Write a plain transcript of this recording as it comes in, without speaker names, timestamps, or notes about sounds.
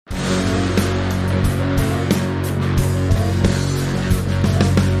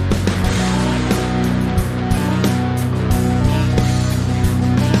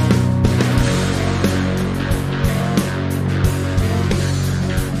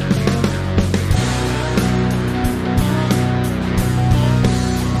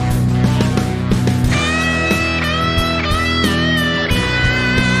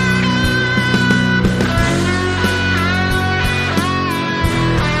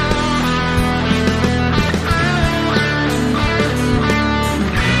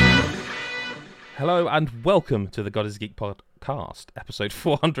and welcome to the God is a Geek podcast, episode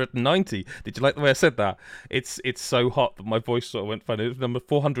 490. Did you like the way I said that? It's so hot that my voice sort of went funny. It was number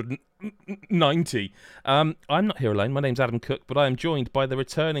 490. I'm not here alone. My name's Adam Cook, but I am joined by the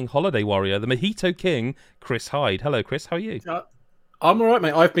returning holiday warrior, the Mojito King, Chris Hyde. Hello, Chris. How are you? I'm all right,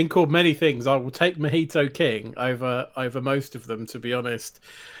 mate. I've been called many things. I will take Mojito King over most of them, to be honest.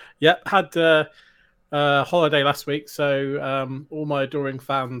 Yep, had holiday last week, so all my adoring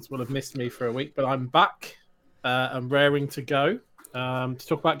fans will have missed me for a week, but I'm back and raring to go to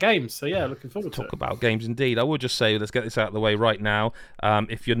talk about games. So yeah, looking forward to it. Talk about games indeed. I will just say, let's get this out of the way right now.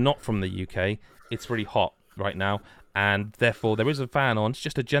 If you're not from the UK, it's really hot right now, and therefore there is a fan on. It's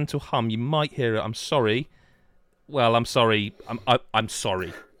just a gentle hum. You might hear it. I'm sorry. Well, I'm sorry. I'm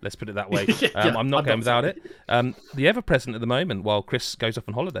sorry. Let's put it that way. I'm not going without it. The ever-present at the moment, while Chris goes off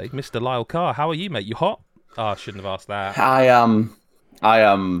on holiday, Mr. Lyle Carr. How are you, mate? You hot? Oh, I shouldn't have asked that. I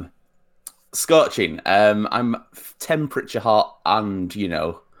am scorching. I'm temperature hot, and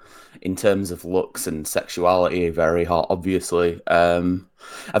in terms of looks and sexuality, very hot. Obviously,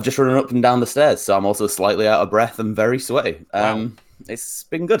 I've just run up and down the stairs, so I'm also slightly out of breath and very sweaty. Wow. It's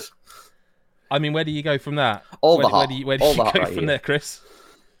been good. I mean, where do you go from that? Where do you go from there, Chris?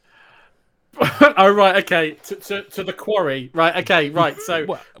 Oh right, okay. To the quarry, right? Okay, right. So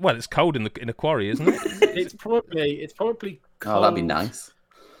well, it's cold in a quarry, isn't it? it's probably cold, oh, that'd be nice.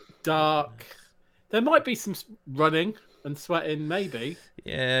 Dark. There might be some running and sweating, maybe.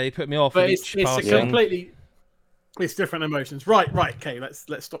 Yeah, you put me off. But it's a completely. It's different emotions. Right. Okay, let's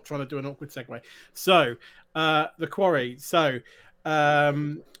stop trying to do an awkward segue. So, the quarry. So,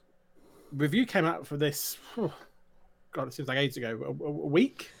 review came out for this. God, it seems like ages ago. A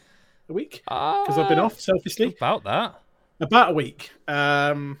week. Because I've been off selfishly. About a week.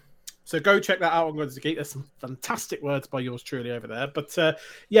 So go check that out on God is a Geek. There's some fantastic words by yours truly over there. But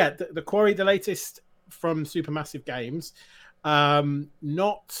yeah, the Quarry, the latest from Supermassive Games,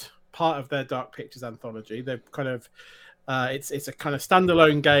 not part of their Dark Pictures anthology. They've kind of it's a kind of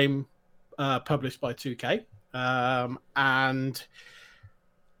standalone game published by 2K, and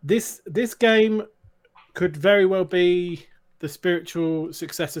this game could very well be the spiritual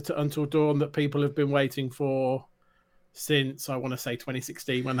successor to Until Dawn that people have been waiting for since, I want to say,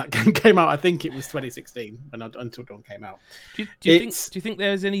 2016 when that game came out. I think it was 2016 when Until Dawn came out. Do you think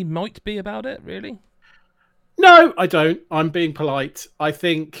there's any might be about it, really? No, I don't. I'm being polite. I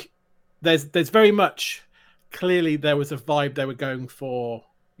think there's very much, clearly there was a vibe they were going for.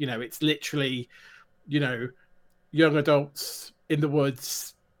 It's literally, young adults in the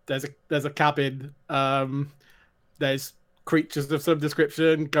woods. There's a cabin. There's creatures of some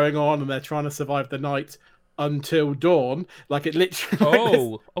description going on, and they're trying to survive the night until dawn. Like it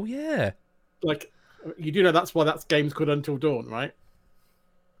literally. Oh yeah. Like you do know that's why that game's called Until Dawn, right?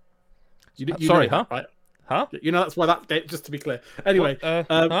 Sorry, huh? Right? Huh? That's why that game. Just to be clear. Anyway.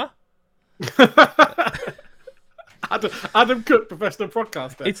 Huh? Adam Cook, professional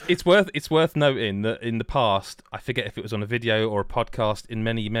podcaster. It's worth noting that in the past, I forget if it was on a video or a podcast in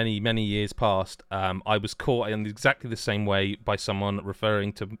many years past, I was caught in exactly the same way by someone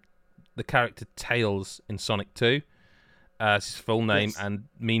referring to the character Tails in Sonic 2 as his full name, yes, and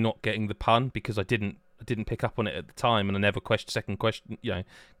me not getting the pun because I didn't pick up on it at the time, and I never questioned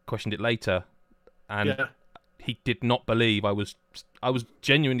it later, and yeah, he did not believe I was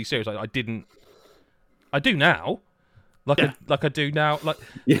genuinely serious. I didn't. I do now. Like I do now. Like,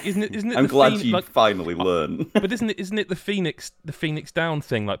 yeah. Isn't it? I'm glad you finally learn. But isn't it the Phoenix Down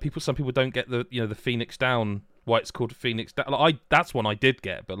thing? Like some people don't get the Phoenix Down. Why it's called Phoenix Down? Like that's one I did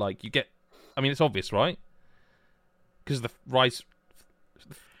get, but like you get. I mean, it's obvious, right? Because the rise.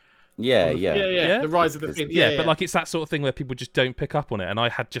 Yeah. The rise of the Phoenix. Yeah, but like it's that sort of thing where people just don't pick up on it, and I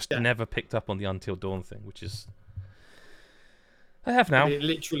had just never picked up on the Until Dawn thing, which is. I have now. It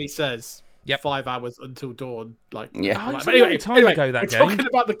literally says. Yep. 5 hours until dawn. Like, yeah. Like, but anyway, time ago that we're game. talking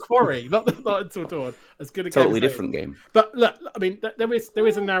about the Quarry, not Until Dawn. As good a totally different game. But look, I mean, there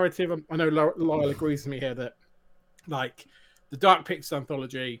is a narrative. I know Lyle agrees with me here that, like, the Dark Pictures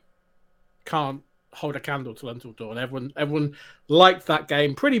anthology can't hold a candle to Until Dawn. Everyone liked that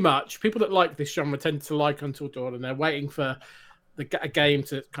game pretty much. People that like this genre tend to like Until Dawn, and they're waiting for a game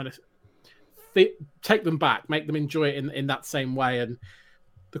to kind of take them back, make them enjoy it in that same way. And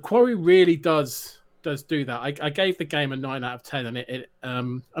the Quarry really does do that. I gave the game a 9 out of 10, and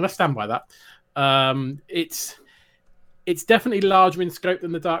and I stand by that. It's definitely larger in scope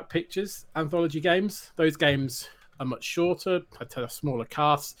than the Dark Pictures anthology games. Those games are much shorter, had a smaller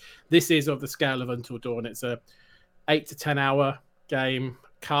cast. This is of the scale of Until Dawn. It's a 8 to 10 hour game,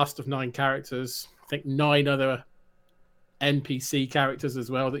 cast of 9 characters. I think 9 other NPC characters as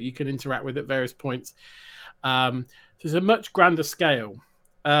well that you can interact with at various points. There's a much grander scale.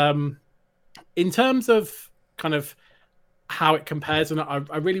 In terms of kind of how it compares, and I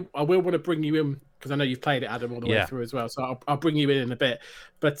will want to bring you in because I know you've played it, Adam, all the way through as well. So I'll bring you in a bit.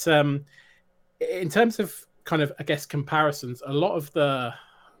 But in terms of kind of, I guess, comparisons, a lot of the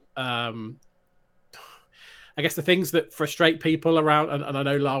I guess the things that frustrate people around, and I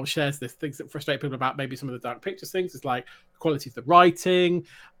know Lyle shares this, things that frustrate people about maybe some of the Dark Pictures things is like the quality of the writing,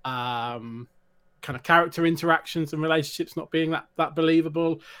 kind of character interactions and relationships not being that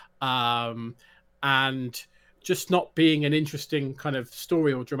believable, and just not being an interesting kind of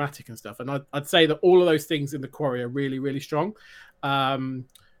story or dramatic and stuff. And I'd say that all of those things in the Quarry are really, really strong. The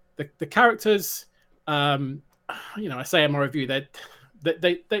characters, I say in my review, they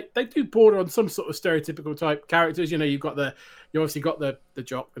do border on some sort of stereotypical type characters. You obviously got the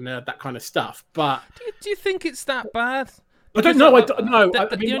jock and that kind of stuff. But do you think it's that bad? I don't know.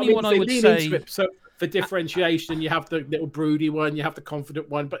 The only one I would say. So for differentiation, you have the little broody one, you have the confident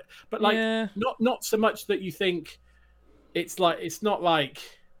one, but not so much that you think it's not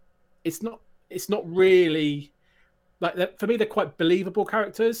really like, for me they're quite believable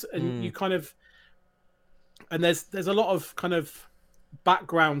characters, and you kind of, and there's a lot of kind of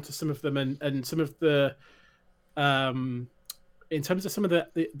background to some of them, and some of the in terms of some of the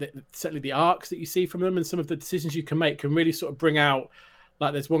certainly the arcs that you see from them and some of the decisions you can make can really sort of bring out,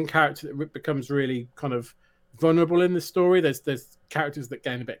 like, there's one character that becomes really kind of vulnerable in the story. There's characters that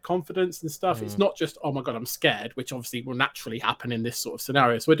gain a bit of confidence and stuff. It's not just, oh my god, I'm scared, which obviously will naturally happen in this sort of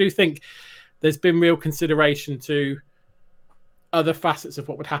scenario. So I do think there's been real consideration to other facets of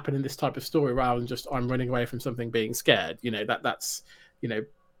what would happen in this type of story rather than just I'm running away from something being scared. That's and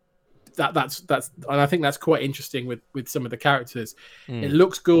I think that's quite interesting with some of the characters. It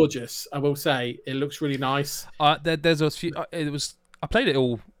looks gorgeous, I will say. It looks really nice. There's a few. I played it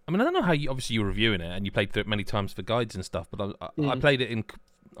all. I mean, I don't know how you were reviewing it and you played through it many times for guides and stuff, but I played it in,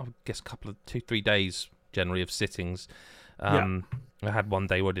 I guess, a couple of 2-3 days generally of sittings. I had one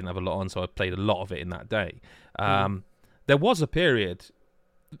day where I didn't have a lot on, so I played a lot of it in that day. There was a period,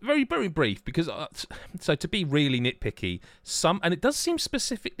 very, very brief, because so to be really nitpicky, and it does seem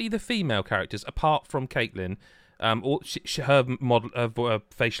specifically the female characters, apart from Caitlin, her model of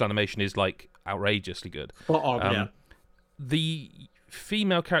facial animation is like outrageously good. Spot on, The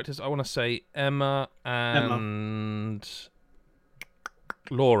female characters, I want to say Emma and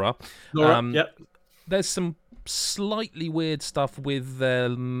Laura. Yep. There's some slightly weird stuff with their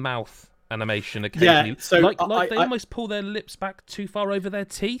mouth animation occasionally. Yeah, so they almost pull their lips back too far over their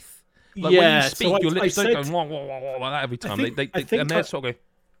teeth. Like when you speak, your lips don't go wah, wah, wah, wah, like that every time. And they're sort of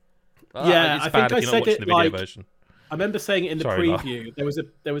go. Yeah, it's bad if you're not watching the video version. I remember saying it in the preview. There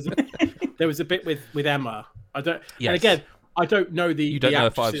was a bit with Emma. I don't. Yes. And again, I don't know the. You don't the know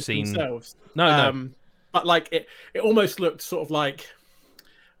if I've seen themselves. No. But like it almost looked sort of like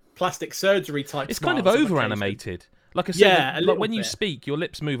plastic surgery type. It's kind of over animated. Like I said, like when you speak, your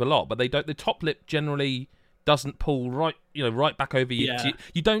lips move a lot, but they don't. The top lip generally doesn't pull right back over you. Yeah.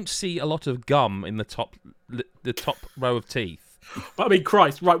 You don't see a lot of gum in the top row of teeth. But I mean,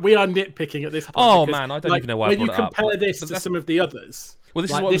 Christ, right? We are nitpicking at this point. Oh man, I don't even know why. When you compare this to some of the others. Well,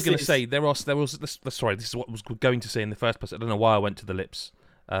 this is what I was going to say. There was. Sorry, this is what I was going to say in the first place. I don't know why I went to the lips.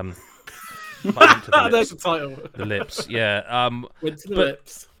 That's the title. The lips, yeah. Went to the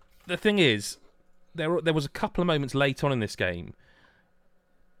lips. The thing is, there was a couple of moments late on in this game,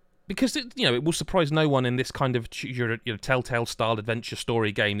 because it will surprise no one in this kind of Telltale style adventure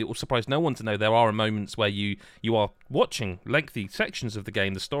story game. It will surprise no one to know there are moments where you are watching lengthy sections of the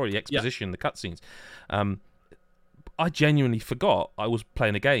game, the story, the exposition, the cutscenes. I genuinely forgot I was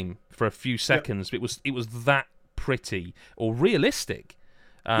playing a game for a few seconds. It was that pretty or realistic.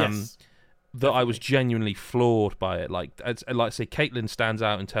 Yes. That I was genuinely floored by it. Like I say, Caitlin stands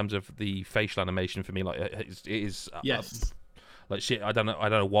out in terms of the facial animation for me. Like it is. Yes. Like shit. I don't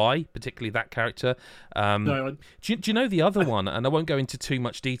know why, particularly that character. No. Do you know the other one? And I won't go into too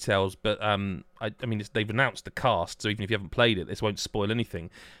much details, but I mean, they've announced the cast, so even if you haven't played it, this won't spoil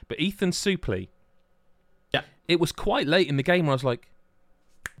anything. But Ethan Suplee. Yeah. It was quite late in the game where I was like,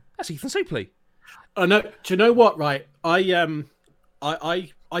 "That's Ethan Suplee." Oh no! Do you know what? Right, I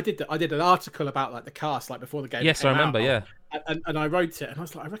did an article about like the cast like before the game. Yes, I remember. Yeah, and I wrote it, and I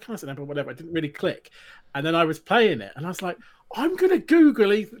was like, I recognise the name, but whatever. I didn't really click, and then I was playing it, and I was like, I'm gonna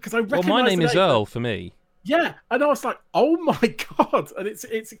Google it because I recognise. Well, my name is Earl for me. Yeah, and I was like, "Oh my god!" And it's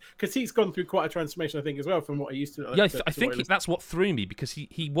because he's gone through quite a transformation, I think, as well, from what he used to. Yeah, to I think that's what threw me, because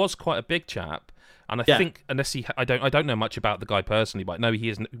he was quite a big chap, and I Yeah. think, unless I don't know much about the guy personally, but I know he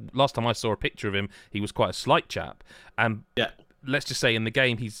is. Last time I saw a picture of him, he was quite a slight chap, and Yeah. let's just say in the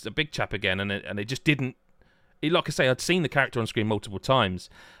game he's a big chap again, and it just didn't. Like I say, I'd seen the character on screen multiple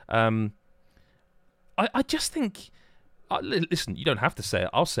times. I just think. Listen, you don't have to say it.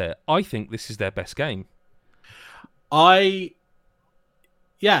 I'll say it. I think this is their best game. I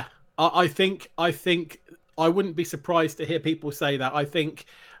think I wouldn't be surprised to hear people say that. I think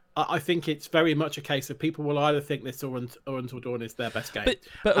it's very much a case of people will either think this or Until Dawn is their best game.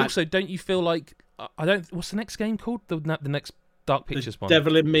 But also, don't you feel like I don't? What's the next game called? The next Dark Pictures one.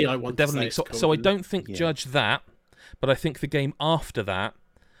 Devil in Me. I want Devil to in say Me. So I don't think judge that, but I think the game after that,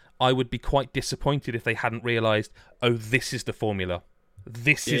 I would be quite disappointed if they hadn't realised, oh, this is the formula.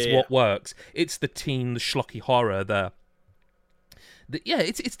 This is what works. It's the schlocky horror,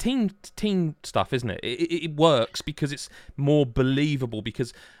 it's teen stuff, isn't it? It works because it's more believable.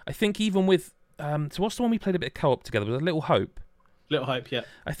 Because I think even with so what's the one we played a bit of co-op together? Was Little Hope? Little Hope, yeah.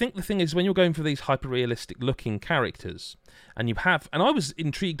 I think the thing is, when you're going for these hyper-realistic looking characters, and I was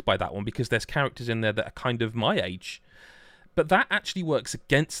intrigued by that one because there's characters in there that are kind of my age, but that actually works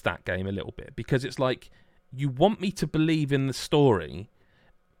against that game a little bit, because it's like, you want me to believe in the story,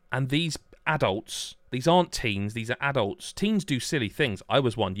 and these adults, these aren't teens, these are adults. Teens do silly things. I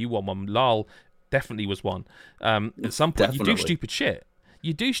was one, you were one, Lal definitely was one. At some point, you do stupid shit.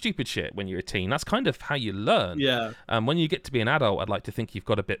 You do stupid shit when you're a teen. That's kind of how you learn. Yeah. When you get to be an adult, I'd like to think you've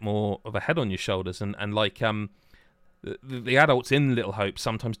got a bit more of a head on your shoulders, and like the adults in Little Hope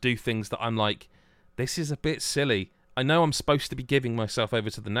sometimes do things that I'm like, this is a bit silly. I know I'm supposed to be giving myself over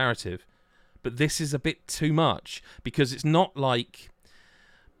to the narrative, but this is a bit too much, because it's not like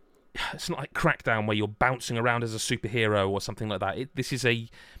Crackdown where you're bouncing around as a superhero or something like that. This is a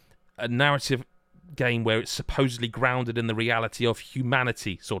narrative game where it's supposedly grounded in the reality of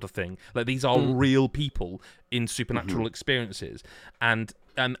humanity, sort of thing. Like, these are real people in supernatural experiences, and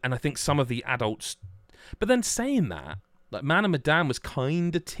I think some of the adults. But then saying that, like, Man of Medan was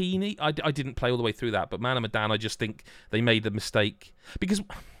kind of teeny. I didn't play all the way through that, but Man of Medan, I just think they made the mistake because.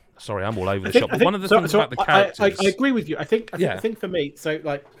 Sorry, I'm all over the shop. But one of the things about the characters, I agree with you. I think for me, so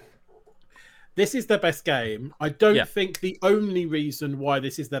like, this is their best game. I don't think the only reason why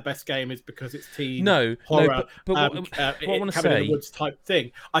this is their best game is because it's teen horror, but what I want to cabin say, in the woods type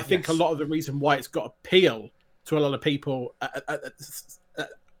thing. I think a lot of the reason why it's got appeal to a lot of people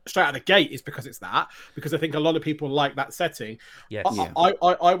straight out of the gate is because it's that. Because I think a lot of people like that setting. Yes.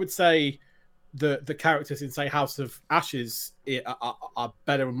 I would say the characters in, say, House of Ashes are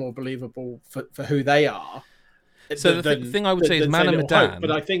better and more believable for who they are. So the thing I would say is Man of Medan.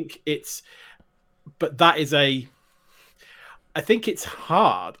 But I think that is I think it's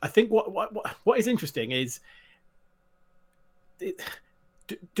hard. I think what is interesting is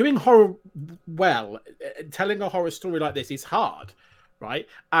doing horror well, telling a horror story like this is hard, right?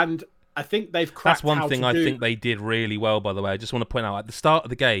 And I think they've cracked. That's one thing I think they did really well, by the way. I just want to point out, at the start of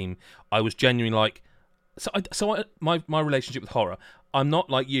the game, I was genuinely like, my relationship with horror, I'm not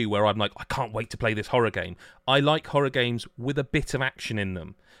like you, where I'm like, I can't wait to play this horror game. I like horror games with a bit of action in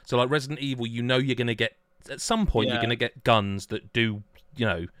them. So like Resident Evil, you're going to get, at some point, you're going to get guns that do,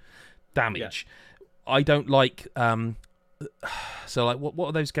 damage. Yeah. I don't like, so like, what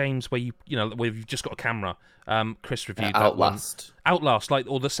are those games where where you've just got a camera? Chris reviewed Outlast. That one. Outlast, like,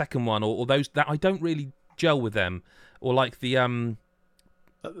 or the second one, or those that I don't really gel with them, or like the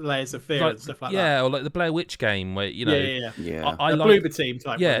Layers of Fear and stuff like that. Yeah, or like the Blair Witch game, where I like Bloober Team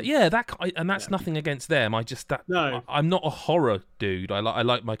type. That's nothing against them. I'm not a horror dude. I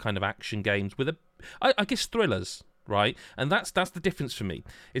like my kind of action games with I guess thrillers, right? And that's the difference for me.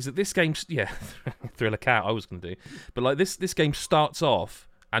 Is that this game, Thriller Cat, I was going to do, but like this game starts off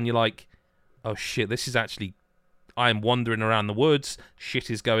and you're like, oh shit, this is actually, I am wandering around the woods. Shit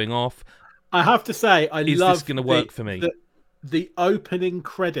is going off. I have to say, is this going to work for me? The opening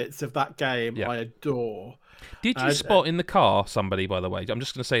credits of that game, I adore. Did you spot in the car somebody, by the way? I'm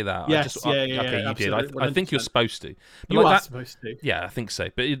just going to say that. Yes, okay, you did. I think you're supposed to. But you are supposed to. Yeah, I think so.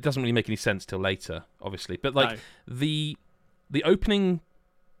 But it doesn't really make any sense till later, obviously. But like the opening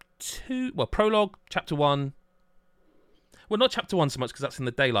prologue, chapter 1. Well, not chapter 1 so much because that's in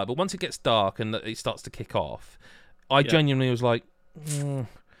the daylight. But once it gets dark and it starts to kick off, I genuinely was like,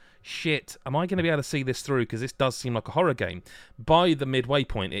 shit, am I going to be able to see this through? Because this does seem like a horror game. By the midway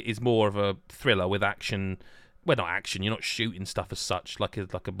point, it is more of a thriller with action. Well, not action. You're not shooting stuff as such, like a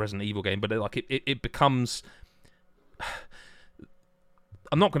Resident Evil game. But it becomes.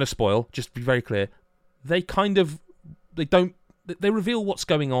 I'm not going to spoil. Just to be very clear. they reveal what's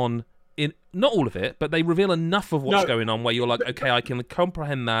going on in not all of it, but they reveal enough of what's going on where you're like, okay, I can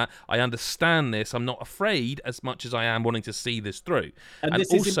comprehend that, I understand this, I'm not afraid as much as I am wanting to see this through. And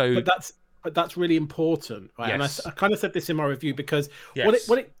this also, but that's really important, right? Yes. And I kind of said this in my review because Yes.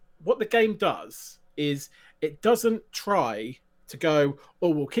 what the game does is it doesn't try to go, oh,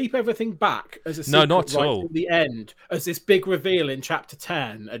 we'll keep everything back as a secret not at right all. at the end, as this big reveal in chapter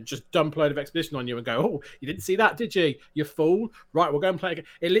 10, and just dump a load of exposition on you and go, oh, you didn't see that, did you? You fool. Right, we'll go and play again.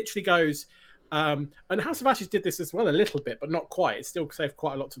 It literally goes, and House of Ashes did this as well a little bit, but not quite. It still saved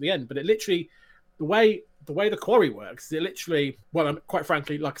quite a lot to the end. But it literally, the way the Quarry works, it literally, well, quite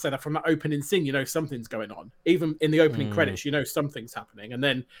frankly, like I said, from that opening scene, you know something's going on. Even in the opening credits, you know something's happening. And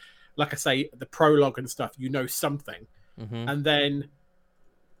then, like I say, the prologue and stuff, you know something. Mm-hmm. And then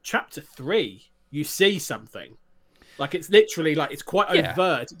chapter 3, you see something. Like it's literally like it's quite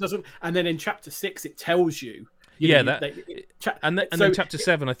overt. It doesn't. And then in chapter 6, it tells you. Then chapter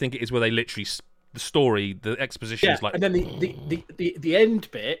 7, I think it is where they literally the story, the exposition is like. And then the end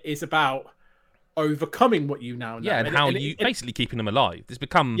bit is about overcoming what you now know. Yeah, and how you basically keeping them alive. It's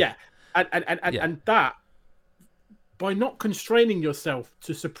become and that. By not constraining yourself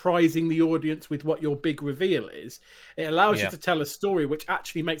to surprising the audience with what your big reveal is, it allows you to tell a story which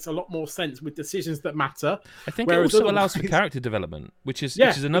actually makes a lot more sense with decisions that matter. I think it also allows for character development, which is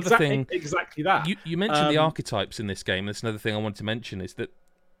another thing. Exactly that. You mentioned the archetypes in this game. That's another thing I wanted to mention is that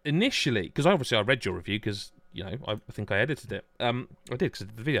initially, because obviously I read your review because I think I edited it. I did because I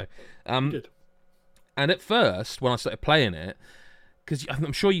did the video. Good. And at first, when I started playing it, because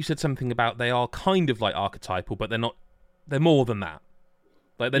I'm sure you said something about they are kind of like archetypal, but they're not. They're more than that.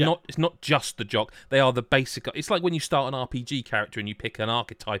 Like they're not. It's not just the jock. They are the basic. It's like when you start an RPG character and you pick an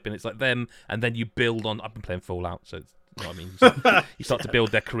archetype, and it's like them, and then you build on. I've been playing Fallout, so it's, you know what I mean. You start to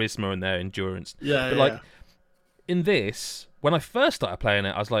build their charisma and their endurance. Like in this, when I first started playing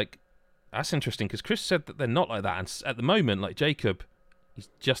it, I was like, "That's interesting," because Chris said that they're not like that. And at the moment, like Jacob, he's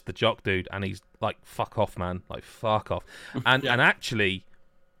just the jock dude, and he's like, "Fuck off, man! Like fuck off." And and actually.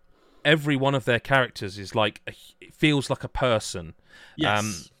 Every one of their characters is like it feels like a person,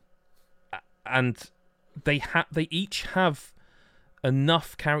 and they each have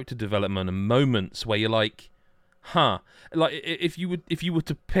enough character development and moments where you're like, like if you were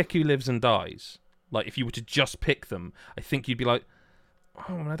to pick who lives and dies, like if you were to just pick them, I think you'd be like,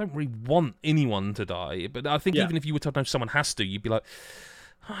 oh, I don't really want anyone to die, but I think even if you were to know someone has to, you'd be like.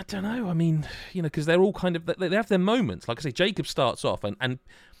 I don't know. I mean, because they're all kind of they have their moments. Like I say, Jacob starts off and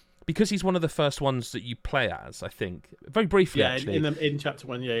because he's one of the first ones that you play as, I think, very briefly actually. In chapter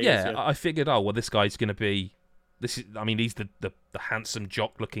 1, I figured, oh well, this guy's going to be. He's the handsome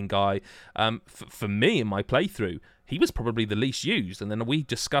jock-looking guy. For me in my playthrough, he was probably the least used, and then we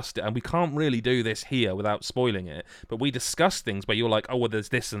discussed it, and we can't really do this here without spoiling it. But we discussed things where you're like, oh well, there's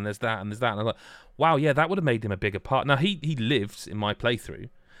this and there's that and there's that, and I'm like, wow, yeah, that would have made him a bigger part. Now he lived in my playthrough,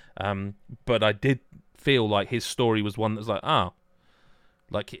 but I did feel like his story was one that was like,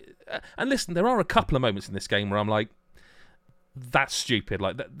 and listen, there are a couple of moments in this game where I'm like, that's stupid.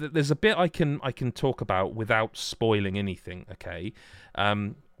 Like, there's a bit I can talk about without spoiling anything. Okay,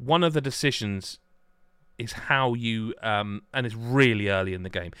 one of the decisions is how you, and it's really early in the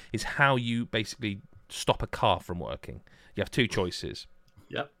game, is how you basically stop a car from working. You have two choices.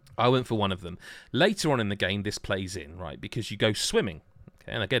 Yep. I went for one of them. Later on in the game, this plays in, right? Because you go swimming.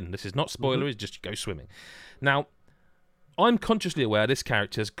 Okay, and again, this is not spoiler. It's just you go swimming. Now. I'm consciously aware this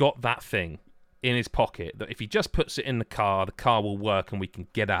character's got that thing in his pocket that if he just puts it in the car will work and we can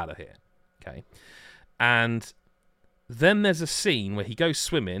get out of here. Okay. And then there's a scene where he goes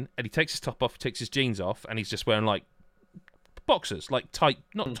swimming and he takes his top off, takes his jeans off, and he's just wearing like boxers, like tight,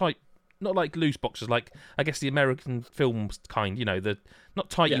 not like loose boxers, like I guess the American films kind, the not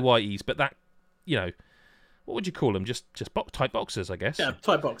tighty whities, but that, what would you call them? Just tight boxers, I guess. Yeah,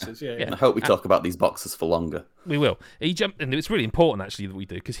 tight boxers. Yeah. I hope we talk about these boxers for longer. We will. He jumped, and it's really important actually that we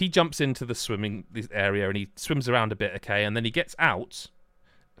do because he jumps into the swimming area and he swims around a bit, okay, and then he gets out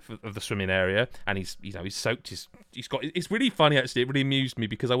of the swimming area and he's soaked. He's got. It's really funny actually. It really amused me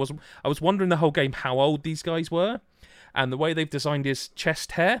because I was wondering the whole game how old these guys were, and the way they've designed his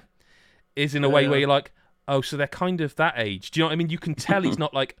chest hair is in a way where you're like, oh, so they're kind of that age. Do you know what I mean? You can tell he's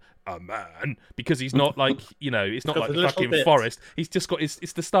not like a man because he's not like it's not like the fucking Forest. He's just got it's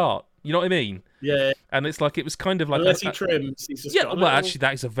the start. You know what I mean? Yeah. And it's like it was kind of like unless he trims. He's just actually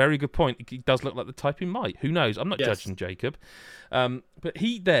that is a very good point. He does look like the type he might. Who knows? I'm not judging Jacob. But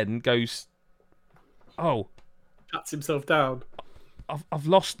he then goes, oh, cuts himself down. I've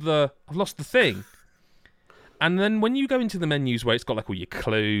lost the thing. And then when you go into the menus where it's got like all your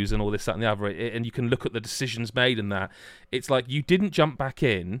clues and all this, that, and the other, and you can look at the decisions made and that, it's like you didn't jump back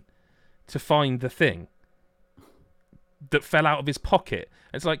in to find the thing that fell out of his pocket.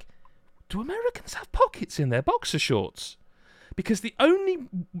 It's like, do Americans have pockets in their boxer shorts? Because the only,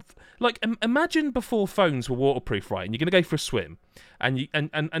 like, imagine before phones were waterproof, right? And you're going to go for a swim, and you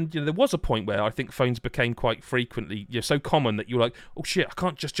know, there was a point where I think phones became quite frequently, so common that you're like, oh shit, I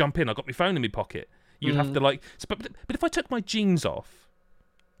can't just jump in. I got my phone in my pocket. You'd have to like, but if I took my jeans off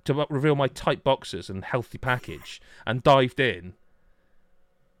to reveal my tight boxers and healthy package and dived in,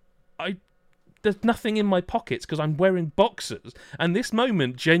 there's nothing in my pockets because I'm wearing boxers. And this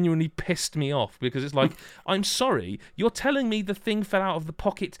moment genuinely pissed me off because it's like, I'm sorry, you're telling me the thing fell out of the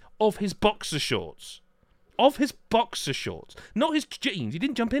pocket of his boxer shorts. Of his boxer shorts. Not his jeans. He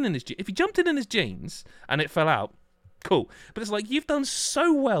didn't jump in his jeans. If he jumped in his jeans and it fell out, cool. But it's like, you've done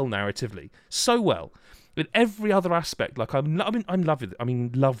so well narratively. So well. In every other aspect. Like, I'm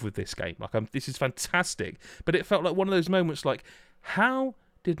in love with this game. Like, this is fantastic. But it felt like one of those moments like, how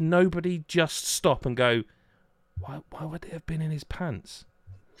did nobody just stop and go, why would it have been in his pants?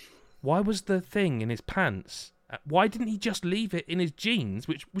 Why was the thing in his pants? Why didn't he just leave it in his jeans,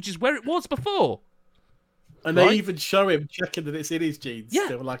 which is where it was before? And they even show him checking that it's in his jeans. Yeah.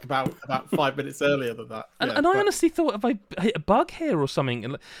 Still, like about 5 minutes earlier than that. And I honestly thought, have I hit a bug here or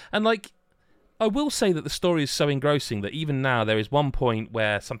something? And like, I will say that the story is so engrossing that even now there is one point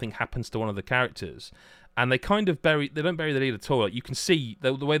where something happens to one of the characters, and they kind of they don't bury the lead at all. Like, you can see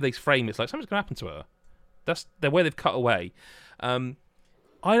the way they frame it's like something's going to happen to her. That's the way they've cut away. I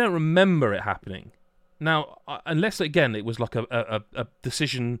don't remember it happening. Now, unless again it was like a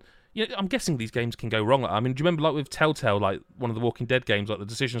decision. You know, I'm guessing these games can go wrong. I mean, do you remember like with Telltale, like one of the Walking Dead games, like the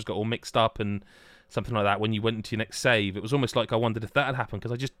decisions got all mixed up and something like that when you went into your next save? It was almost like I wondered if that had happened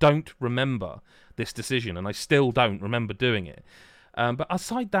because I just don't remember this decision, and I still don't remember doing it. But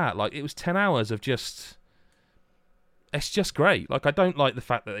aside that, like, it was 10 hours of just. It's just great. Like, I don't like the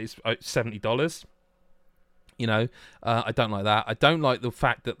fact that it's $70. You know, I don't like that. I don't like the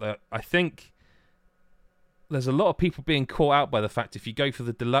fact that I think there's a lot of people being caught out by the fact if you go for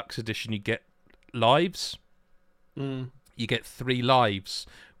the deluxe edition, you get lives. You get 3 lives,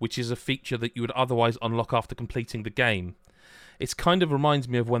 which is a feature that you would otherwise unlock after completing the game. It kind of reminds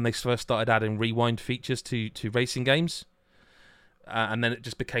me of when they first started adding rewind features to racing games. And then it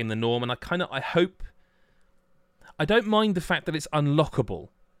just became the norm. And I don't mind the fact that it's unlockable.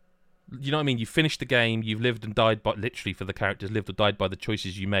 You know what I mean? You finished the game, you've lived and died by, literally for the characters, lived or died by the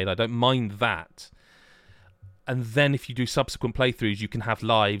choices you made. I don't mind that. And then if you do subsequent playthroughs, you can have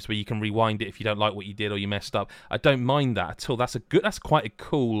lives where you can rewind it if you don't like what you did or you messed up. I don't mind that at all. That's quite a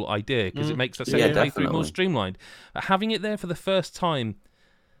cool idea because it makes that second playthrough more streamlined. Having it there for the first time,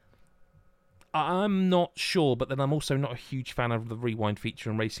 I'm not sure, but then I'm also not a huge fan of the rewind feature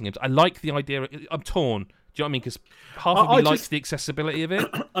in racing games. I like the idea. I'm torn. Do you know what I mean? Because half of me likes the accessibility of it.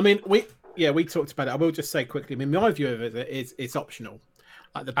 I mean, we talked about it. I will just say quickly. I mean, my view of it is it's optional.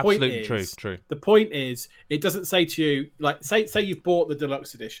 Like, the point Absolutely is, true. The point is, it doesn't say to you, like, say you've bought the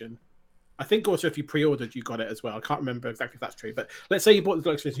deluxe edition. I think also if you pre-ordered, you got it as well. I can't remember exactly if that's true, but let's say you bought the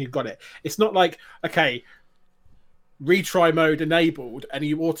deluxe edition, you've got it. It's not like, okay, retry mode enabled, and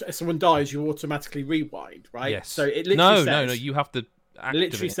if someone dies, you automatically rewind, right? Yes. So it literally no, you have to. It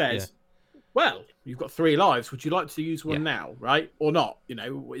literally says, well, you've got 3 lives. Would you like to use one now, right, or not? You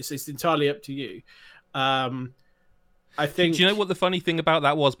know, it's entirely up to you. I think. Do you know what the funny thing about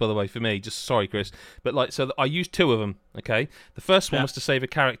that was, by the way, for me? Just sorry, Chris, but like, so I used 2 of them. Okay, the first one was to save a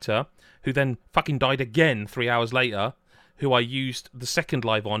character who then fucking died again 3 hours later, who I used the second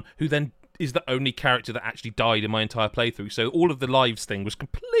live on, who then is the only character that actually died in my entire playthrough. So all of the lives thing was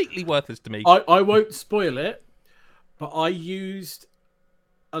completely worthless to me. I won't spoil it, but I used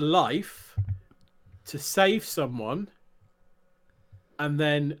a life to save someone, and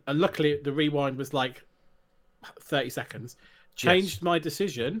then luckily the rewind was like 30 seconds. Changed my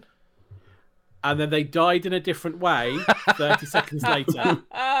decision, and then they died in a different way 30 seconds later.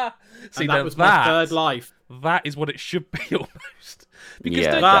 See, that was my 3rd life. That is what it should be almost. Because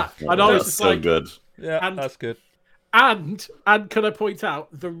and I was just so like, good. Yeah, that's good. And can I point out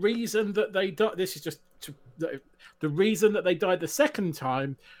the reason that they died? This is just the reason that they died the second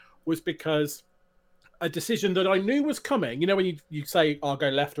time was because a decision that I knew was coming. You know, when you say I'll go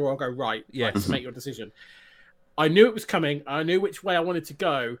left or I'll go right, to make your decision. I knew it was coming. I knew which way I wanted to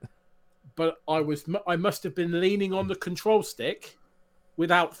go, but I must have been leaning on the control stick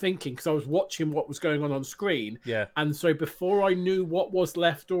without thinking because I was watching what was going on screen. Yeah. And so before I knew what was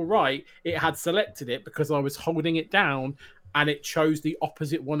left or right, it had selected it because I was holding it down and it chose the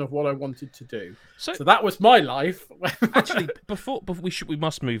opposite one of what I wanted to do. So that was my life. actually, before we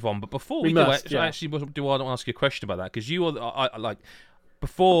must move on. But before we must, do, I want to ask you a question about that, because you are like.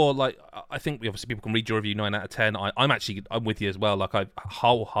 Before, like, I think obviously people can read your review 9 out of 10. I'm with you as well. Like, I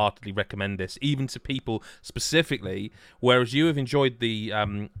wholeheartedly recommend this, even to people specifically. Whereas you have enjoyed the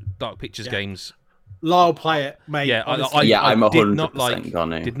Dark Pictures games. Lyle, play it, mate. Yeah, I'm 100%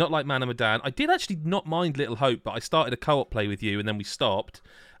 gone in. Did not like Man of Medan. I did actually not mind Little Hope, but I started a co-op play with you, and then we stopped,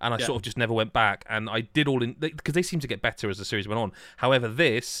 and I sort of just never went back. And I did all in because they seem to get better as the series went on. However,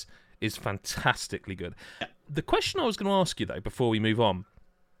 this is fantastically good. Yeah. The question I was going to ask you though, before we move on.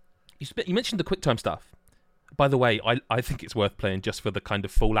 You mentioned the QuickTime stuff. By the way, I think it's worth playing just for the kind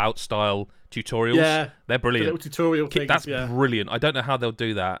of Fallout style tutorials. Yeah, they're brilliant. The little tutorial things. That's brilliant. I don't know how they'll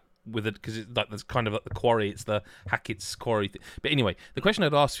do that with it, because it's like there's kind of like the Quarry. It's the Hackett's Quarry thing. But anyway, the question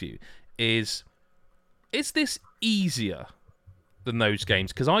I'd ask you is this easier than those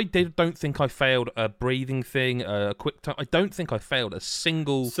games? Because I don't think I failed a breathing thing, a QuickTime. I don't think I failed a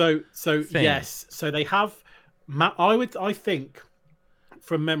single. So thing. Yes. So they have. I think.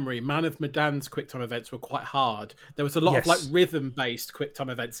 From memory, Man of Medan's QuickTime events were quite hard. There was a lot of like rhythm-based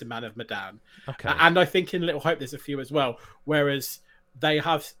QuickTime events in Man of Medan. Okay. And I think in Little Hope there's a few as well. Whereas they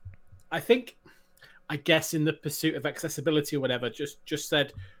have, I guess in the pursuit of accessibility or whatever, just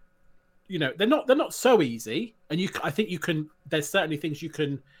said, they're not so easy. And I think you can. There's certainly things you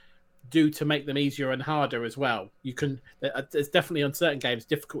can do to make them easier and harder as well. You can. There's definitely on certain games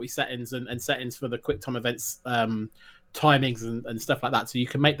difficulty settings and settings for the QuickTime events. Timings and stuff like that, so you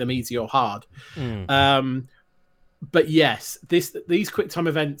can make them easy or hard. But yes, these QuickTime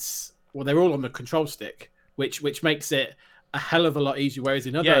events, well, they're all on the control stick, which makes it a hell of a lot easier. Whereas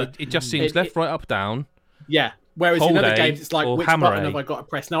in other, it just seems left, right, up, down. Yeah. Whereas in other games, it's like which button have I got to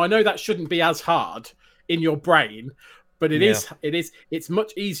press? Now I know that shouldn't be as hard in your brain, but it is. It's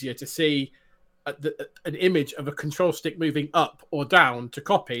much easier to see an image of a control stick moving up or down to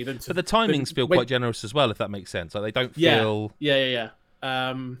copy than to. But the timings feel quite generous as well, if that makes sense. Like they don't feel. Yeah.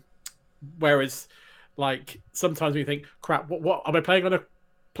 Whereas, like sometimes we think, crap, what am I playing on a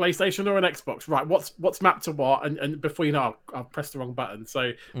PlayStation or an Xbox? Right, what's mapped to what? And before you know, I'll press the wrong button.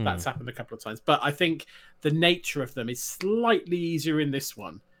 So that's happened a couple of times. But I think the nature of them is slightly easier in this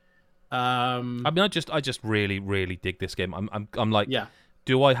one. I mean, I just really, really dig this game. I'm like,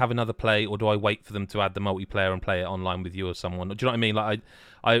 do I have another play, or do I wait for them to add the multiplayer and play it online with you or someone? Do you know what I mean? Like,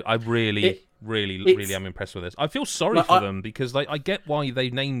 I really am impressed with this. I feel sorry for them, because like I get why they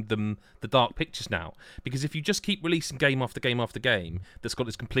named them the Dark Pictures now. Because if you just keep releasing game after game after game that's got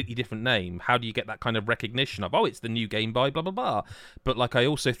this completely different name, how do you get that kind of recognition of, it's the new game by blah blah blah? But like I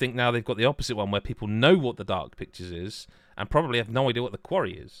also think now they've got the opposite one, where people know what the Dark Pictures is and probably have no idea what the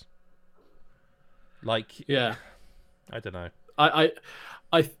Quarry is. Like, I don't know. I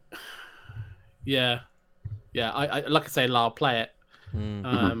like I say, I'll play it.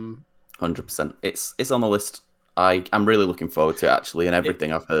 100%. It's on the list. I'm really looking forward to it, actually, and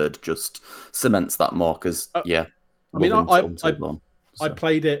everything I've heard just cements that more. Because I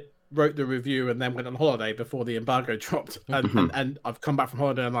played it, wrote the review, and then went on holiday before the embargo dropped. And I've come back from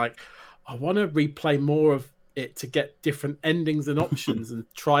holiday, and I'm like, I want to replay more of it to get different endings and options and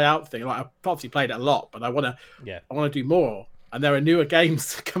try out things. Like I've obviously played it a lot, but I want to do more. And there are newer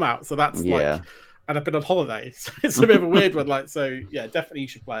games to come out, so that's like, and I've been on holiday, so it's a bit of a weird one. Like, so definitely you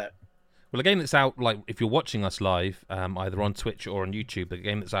should play it. Well, a game that's out, like if you're watching us live, either on Twitch or on YouTube, the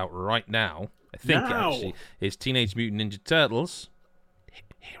game that's out right now, I think it actually is Teenage Mutant Ninja Turtles.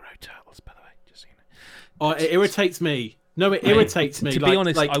 Hero Turtles, by the way, just so you know. Oh, it irritates me. No, it irritates me. To be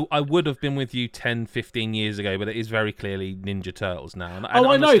honest, I would have been with you 10, 15 years ago, but it is very clearly Ninja Turtles now. And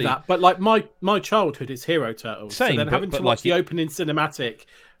honestly, I know that, but like my childhood is Hero Turtles. Same, so then having to watch the opening cinematic,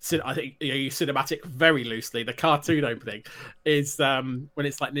 I think you use cinematic very loosely. The cartoon opening is when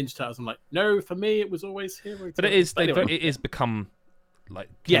it's like Ninja Turtles. I'm like, no, for me it was always Hero Turtles. But it is become like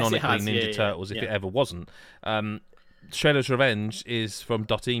canonically Ninja Turtles if it ever wasn't. Shredder's Revenge is from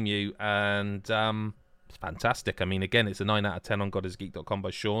 .emu and. Fantastic. I mean, again, it's a 9 out of 10 on godisgeek.com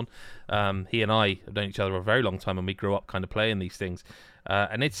by Sean. He and I have known each other a very long time, and we grew up kind of playing these things.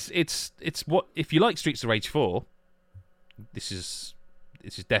 And it's what, if you like Streets of Rage 4, this is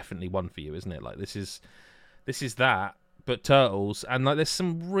definitely one for you, isn't it? Like this is that, but Turtles, and like there's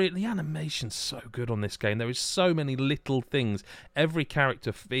the animation's so good on this game. There is so many little things. Every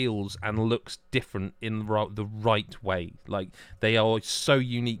character feels and looks different in the right way. Like they are so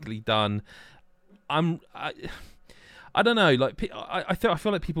uniquely done. I don't know. Like I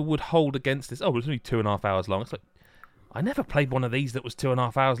feel like people would hold against this. Oh, it's only 2.5 hours long. It's like I never played one of these that was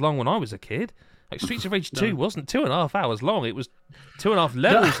 2.5 hours long when I was a kid. Like Streets of Rage 2 wasn't 2.5 hours long. It was 2.5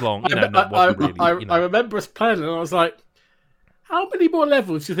 levels long. You know, no, it wasn't really. I remember us playing it, and I was like, how many more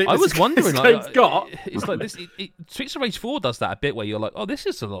levels do you think I was wondering, this game's got? It's like this. Streets of Rage 4 does that a bit where you're like, oh, this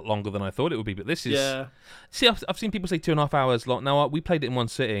is a lot longer than I thought it would be, but this is. Yeah. See, I've seen people say 2.5 hours long. Now we played it in one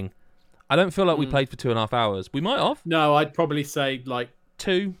sitting. I don't feel like we played for 2.5 hours. We might have. No, I'd probably say like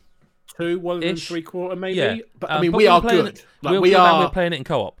 2, 1 and 3/4 maybe. Yeah. But I mean, we are good. We're playing it in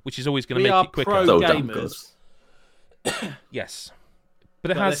co-op, which is always going to make it quicker. Pro gamers. Yes,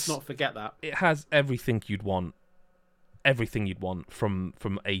 but let's not forget that it has everything you'd want. Everything you'd want from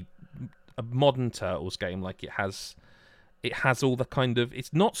a modern Turtles game. Like it has all the kind of.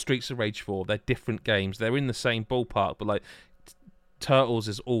 It's not Streets of Rage 4. They're different games. They're in the same ballpark, but like Turtles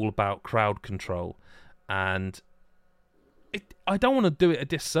is all about crowd control, and I don't want to do it a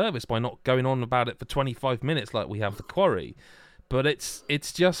disservice by not going on about it for 25 minutes like we have the Quarry, but it's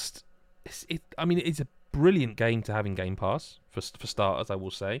I mean, it's a brilliant game to have in Game Pass for starters. I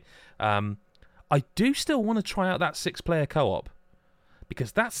will say, I do still want to try out that 6-player co-op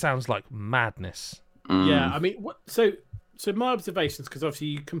because that sounds like madness. Yeah, I mean, so my observations, because obviously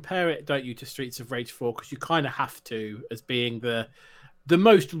you compare it, don't you, to Streets of Rage 4, because you kind of have to, as being the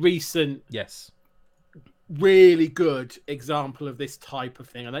most recent, yes, really good example of this type of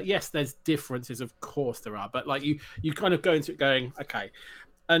thing. And that, yes, there's differences, of course there are, but like you kind of go into it going, okay,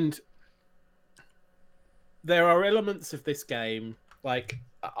 and there are elements of this game, like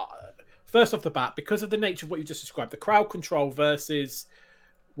first off the bat, because of the nature of what you just described, the crowd control versus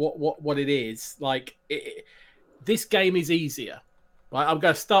what it is, like this game is easier. Right, I'm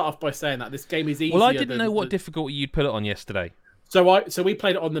going to start off by saying that this game is easier. Well, I didn't know what difficulty you'd put it on yesterday. So we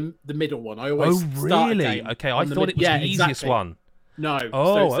played it on the middle one. I always start a game okay, I thought it was the easiest one. No.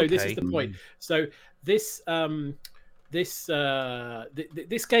 Oh, so this is the point. So this this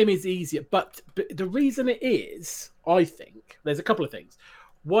game is easier, but the reason it is, I think, there's a couple of things.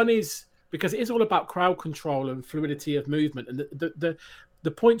 One is because it is all about crowd control and fluidity of movement, and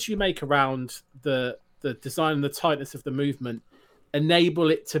the points you make around the design and the tightness of the movement enable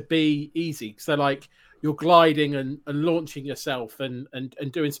it to be easy. So like you're gliding and launching yourself and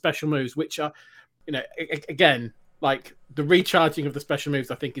doing special moves, which are, you know, again, like the recharging of the special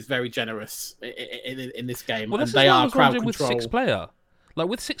moves, I think is very generous in this game. Well, and they are crowd control. With 6-player. Like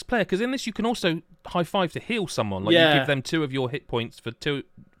with 6-player, because in this you can also high five to heal someone. Like you give them 2 of your hit points to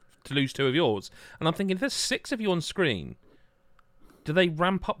lose 2 of yours. And I'm thinking, if there's 6 of you on screen, do they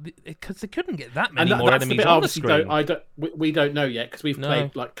ramp up? Because they couldn't get that many more enemies on the screen. We don't know yet because we've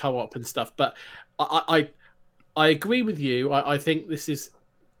played like co-op and stuff. But I agree with you. I think this is.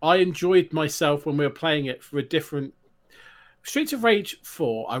 I enjoyed myself when we were playing it for a different. Streets of Rage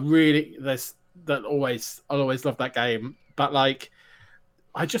 4. I'll always love that game. But like,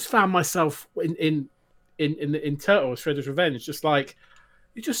 I just found myself in Turtles: Shredder's Revenge, just like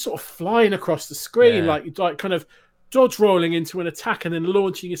you're just sort of flying across the screen, like you like kind of dodge rolling into an attack and then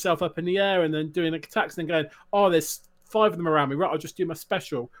launching yourself up in the air and then doing attacks and then going, oh, there's 5 of them around me. Right, I'll just do my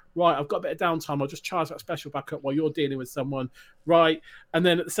special. Right, I've got a bit of downtime. I'll just charge that special back up while you're dealing with someone. Right, and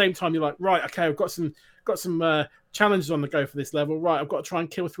then at the same time, you're like, right, okay, I've got some challenges on the go for this level. Right, I've got to try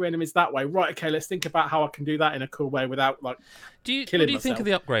and kill 3 enemies that way. Right, okay, let's think about how I can do that in a cool way without like killing myself. What do you think of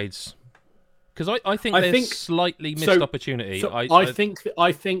the upgrades? Because I think there's slightly missed opportunity. So I think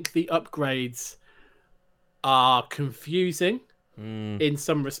the upgrades are confusing in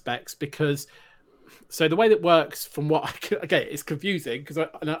some respects because the way that works from what I can, again, it's confusing because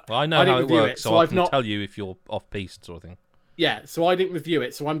I know how it works, so I can tell you if you're off piste sort of thing. Yeah, so I didn't review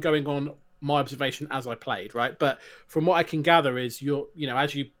it, so I'm going on my observation as I played, right? But from what I can gather is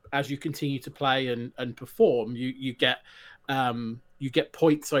as you continue to play and perform, you get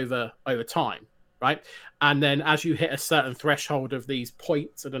points over time, right? And then as you hit a certain threshold of these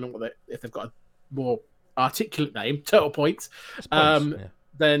points, I don't know if they've got a more articulate name, turtle points,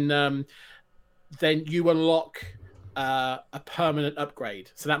 then you unlock a permanent upgrade.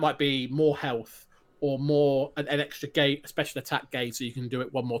 So that might be more health or more an extra gate, a special attack gauge, so you can do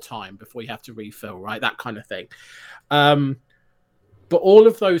it one more time before you have to refill, right? That kind of thing. But all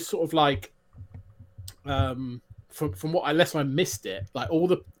of those sort of like from what unless I missed it, like all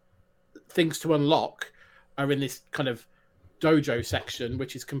the things to unlock are in this kind of dojo section,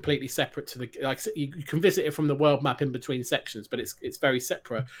 which is completely separate to the like you can visit it from the world map in between sections, but it's very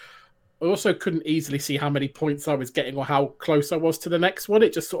separate. I also couldn't easily see how many points I was getting or how close I was to the next one.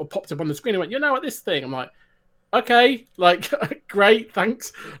 It just sort of popped up on the screen and went, at this thing. I'm like, okay, like great,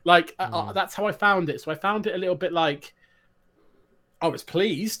 thanks. Like that's how I found it. So I found it a little bit like I was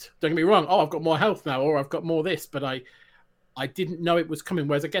pleased. Don't get me wrong. Oh, I've got more health now, or I've got more this, but I didn't know it was coming.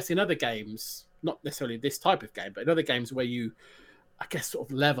 Whereas I guess in other games, not necessarily this type of game, but in other games where you, I guess, sort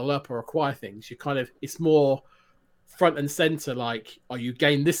of level up or acquire things, you kind of, it's more front and center. Like, oh, you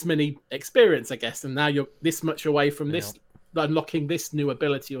gain this many experience, I guess, and now you're this much away from this, unlocking this new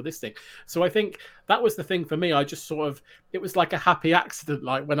ability or this thing. So I think that was the thing for me. I just sort of, it was like a happy accident.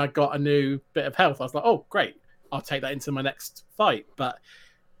 Like when I got a new bit of health, I was like, oh, great, I'll take that into my next fight. But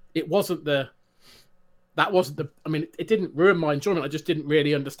it wasn't the, I mean, it didn't ruin my enjoyment. I just didn't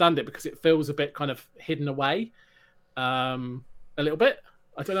really understand it because it feels a bit kind of hidden away a little bit.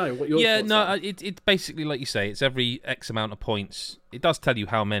 I don't know what your thoughts are. It's basically like you say, it's every X amount of points. It does tell you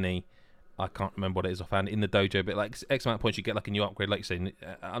how many. I can't remember what it is offhand in the dojo, but like X amount of points you get like a new upgrade. Like you say,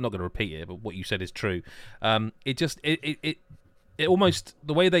 I'm not going to repeat it, but what you said is true. It almost,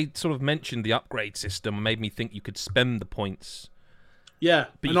 the way they sort of mentioned the upgrade system made me think you could spend the points. Yeah,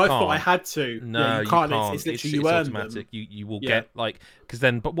 but and I thought I had to. No, yeah, you can't. It's literally you earn automatic. them. You will get like, because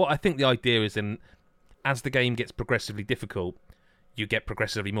then. But what I think the idea is, then as the game gets progressively difficult, you get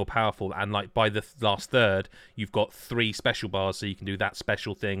progressively more powerful, and like by the last third, you've got 3 special bars, so you can do that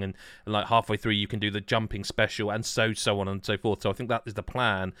special thing, and like halfway through, you can do the jumping special, and so on and so forth. So I think that is the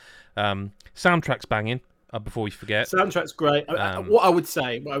plan. Soundtrack's banging. Before we forget, Soundtrack's great. What I would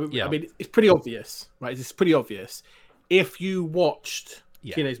say, I mean, it's pretty obvious, right? It's pretty obvious. If you watched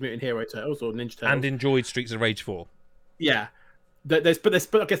Teenage Mutant Hero Turtles or Ninja Turtles and enjoyed Streets of Rage 4, but I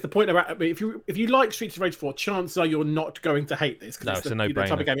guess the point about, I mean, if you like Streets of Rage 4, chances are you're not going to hate this because it's a no-brainer. The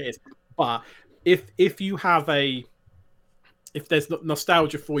type of game it is. But if you have if there's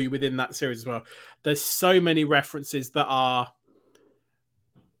nostalgia for you within that series as well, there's so many references that are,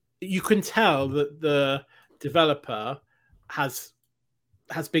 you can tell that the developer has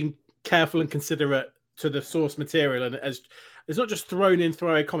been careful and considerate to the source material, and as it's not just thrown in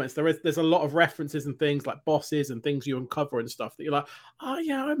throwaway comments. There's a lot of references and things like bosses and things you uncover and stuff that you're like, oh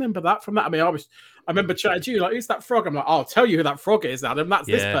yeah, I remember that from that. I mean, I remember chatting to you like, who's that frog? I'm like, oh, I'll tell you who that frog is, Adam. That's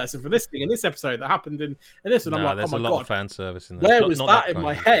this person from this thing in this episode that happened in this. And I'm like, there's oh my a lot God, of fan service in there. Where was that in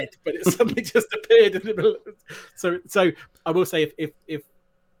my head? But it suddenly just appeared in the middle. So I will say, if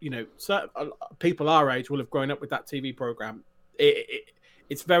you know, certain people our age will have grown up with that TV program,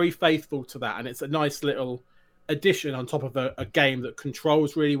 it's very faithful to that, and it's a nice little addition on top of a game that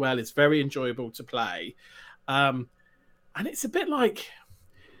controls really well. It's very enjoyable to play, and it's a bit like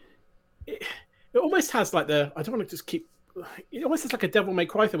it almost has like I don't want to just keep. It almost has like a Devil May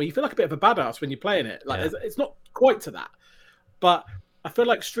Cry thing where you feel like a bit of a badass when you're playing it. Like it's not quite to that, but I feel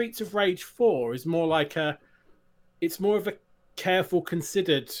like Streets of Rage 4 is more like it's more of a careful,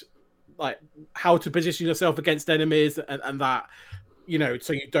 considered, like how to position yourself against enemies and that, you know,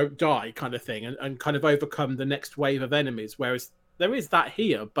 so you don't die kind of thing, and kind of overcome the next wave of enemies. Whereas there is that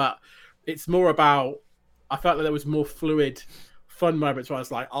here, but it's more about, I felt like there was more fluid, fun moments where I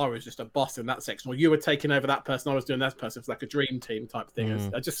was like, I was just a boss in that section, or you were taking over that person, I was doing that person. It's like a dream team type thing.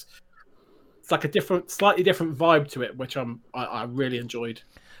 It's like a slightly different vibe to it, which I really enjoyed.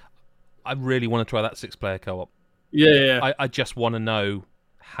 I really want to try that 6-player co-op. Yeah. I just want to know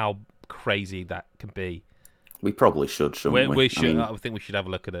how crazy that can be. We probably should, shouldn't we? We should. I think we should have a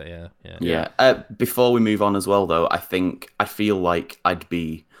look at it. Yeah. Before we move on as well, though, I feel like I'd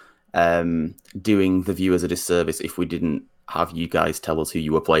be doing the viewers a disservice if we didn't have you guys tell us who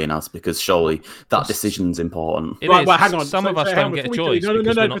you were playing as, because surely that decision's important. Right, well, hang on. Some of us don't get a choice. No.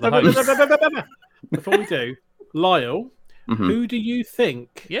 Before we do, Lyle, who do you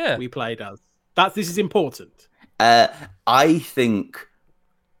think we played as? This is important. I think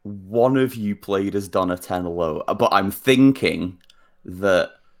one of you played as Donatello, but I'm thinking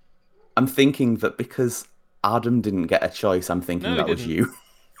that because Adam didn't get a choice, I'm thinking that was you.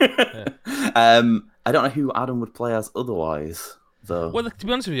 I don't know who Adam would play as otherwise, though. Well, to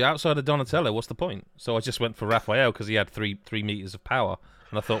be honest with you, outside of Donatello, what's the point? So I just went for Raphael because he had 3 meters of power,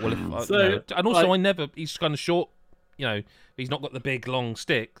 and I thought, well, and also he's kind of short, you know, he's not got the big long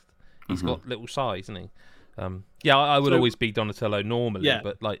stick, he's got little size, isn't he? I would always be Donatello normally,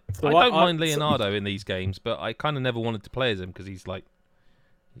 but like I don't mind Leonardo in these games, but I kind of never wanted to play as him because he's like,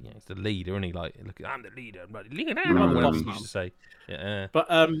 he's the leader, isn't he? Like, look, I'm the leader, I'm like, Leonardo, whatever he used to say. Yeah.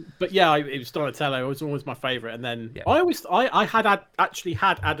 But yeah, it was Donatello. It was always my favorite, and then I actually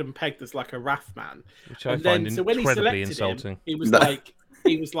had Adam pegged as like a Raph man, which I find incredibly insulting. He was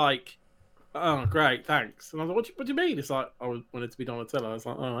like, oh, great, thanks. And I was like, what do you mean? It's like, I wanted to be Donatello. I was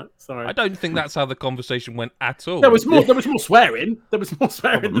like, all right, sorry. I don't think that's how the conversation went at all. There was more swearing. There was more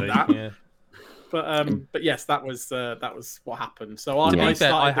swearing than that. Yeah. But yes, that was what happened. So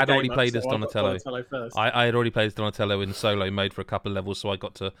I had already played as Donatello. First. I had already played as Donatello in solo mode for a couple of levels, so I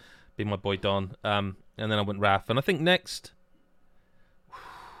got to be my boy Don. And then I went Raph. And I think next,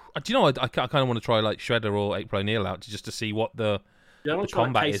 Do you know? I kind of want to try like Shredder or April O'Neil out just to see what the I want to try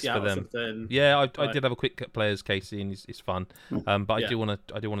combat Casey is for out or them. something. Yeah, I did have a quick play as Casey, and it's fun. But Yeah. I do want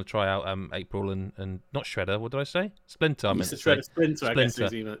to try out April and not Shredder. What did I say? Splinter. I meant to say. Splinter. I guess Splinter.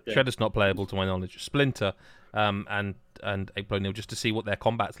 is even. Yeah. Shredder's not playable to my knowledge. Splinter, and April O'Neil just to see what their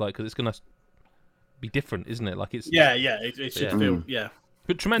combat's like because it's gonna be different, isn't it? Like it's It should feel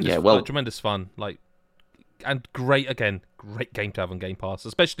but tremendous. Yeah, well- tremendous fun. And great game to have on Game Pass,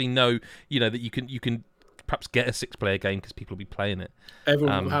 especially that you can perhaps get a 6-player game because people will be playing it.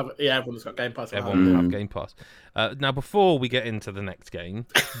 Everyone will have. Yeah, everyone's got Game Pass. Everyone will have Game Pass. Now, before we get into the next game,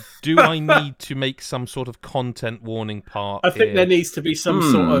 do I need to make some sort of content warning part? I think here? there needs to be some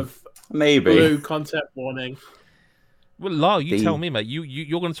sort of Maybe. blue content warning. Well, Lyle, you tell me, mate.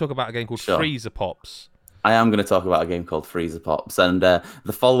 You're going to talk about a game called Sure. Freezer Pops. I am going to talk about a game called Freezer Pops, and the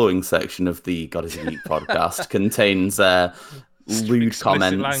following section of the God is a Geek podcast contains lewd Explicit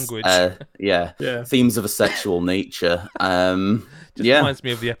comments, language. themes of a sexual nature. Just reminds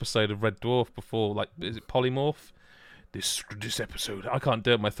me of the episode of Red Dwarf before, is it Polymorph? This episode, I can't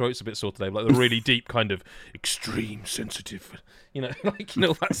do it. My throat's a bit sore today. Like the really deep kind of extreme sensitive,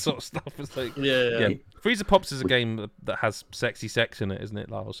 that sort of stuff. It's like, Yeah. Freezer Pops is a game that has sexy sex in it, isn't it,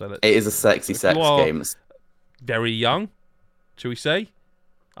 Lyle? So It is a sexy sex game. Very young, shall we say?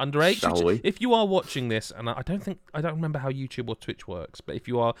 Underage. Shall we? If you are watching this, and I don't remember how YouTube or Twitch works, but if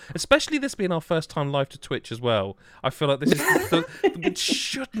you are, especially this being our first time live to Twitch as well, I feel like this is it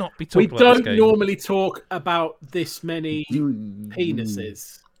should not be We talked about. don't normally talk about this many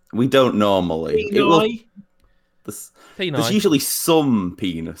penises. We don't normally. There's usually some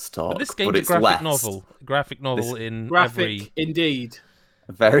penis talk, but this game's a it's graphic less. novel. Graphic novel in Graphic, every. indeed.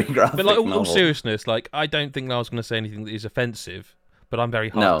 A very graphic But all novel. seriousness, I don't think I was going to say anything that is offensive. But I'm very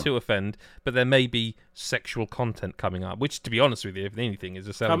hard to offend. But there may be sexual content coming up, which, to be honest with you, if anything, is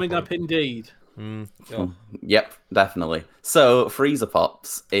a selling Coming point. up, indeed. Yep, definitely. So Freezer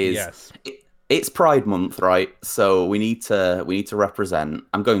Pops is it's Pride Month, right? So we need to represent.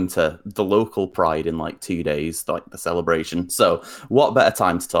 I'm going to the local Pride in 2 days, the celebration. So what better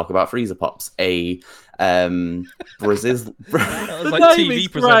time to talk about Freezer Pops? Brazil. That was The like name TV is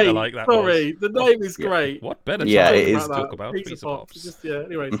presenter great. like that. Sorry, the name is great. What better time it to is. talk about Freezer Pops?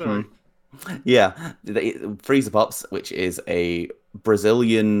 Anyway, sorry. Yeah, Freezer Pops, which is a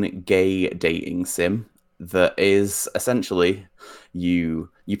Brazilian gay dating sim that is essentially you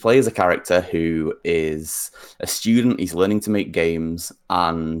play as a character who is a student. He's learning to make games,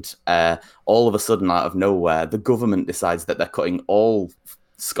 and all of a sudden, out of nowhere, the government decides that they're cutting all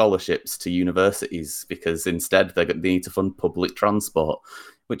scholarships to universities because instead they need to fund public transport.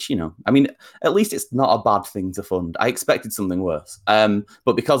 Which, at least it's not a bad thing to fund. I expected something worse.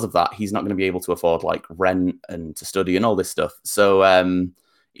 But because of that, he's not going to be able to afford rent and to study and all this stuff. So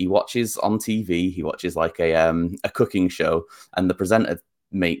he watches on TV, he watches a cooking show, and the presenter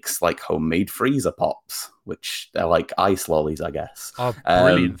makes homemade freezer pops, which they're like ice lollies, I guess. Are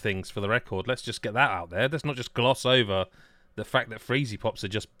brilliant things for the record. Let's just get that out there. Let's not just gloss over the fact that Freezy Pops are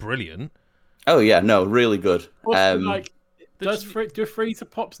just brilliant. Oh yeah, no, really good. Do Freezer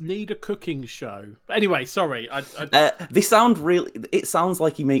Pops need a cooking show? But anyway, sorry. They sound really. It sounds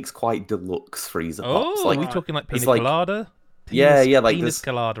like he makes quite deluxe freezer pops. Oh, are we talking like pina it's colada? Penis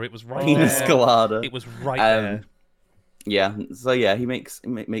colada. It was right penis there. colada. It was right there. Yeah, so he makes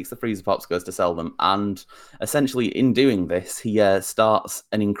the freezer pops, goes to sell them, and essentially in doing this, he starts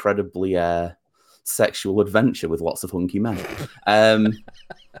an incredibly sexual adventure with lots of hunky men.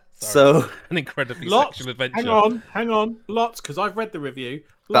 So an incredibly sexual adventure. Hang on, lots, because I've read the review.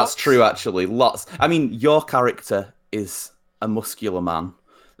 That's true, actually. Lots. I mean, your character is a muscular man,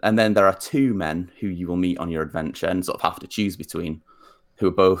 and then there are two men who you will meet on your adventure and sort of have to choose between, who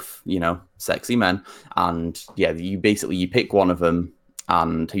are both, sexy men. And you pick one of them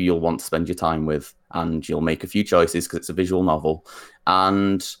and who you'll want to spend your time with, and you'll make a few choices because it's a visual novel.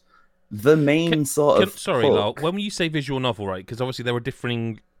 And the main Sorry, Lyle, when you say visual novel, right? Because obviously there are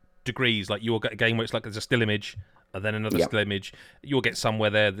differing degrees. Like you'll get a game where it's there's a still image and then another still image. You'll get somewhere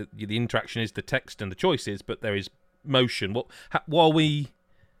there the interaction is the text and the choices, but there is motion. What are we?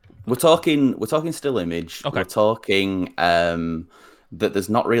 We're talking still image. Okay. We're talking that there's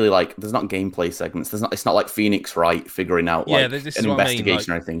not really there's not gameplay segments. It's not like Phoenix Wright figuring out an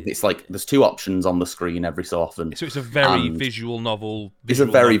investigation or anything. It's there's two options on the screen every so often. So it's a very visual novel. It's a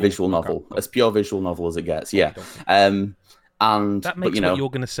very visual novel, as pure visual novel as it gets. Yeah. And that makes what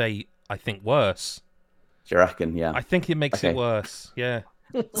you're going to say, I think, worse. Do you reckon? Yeah. I think it makes it worse. Yeah.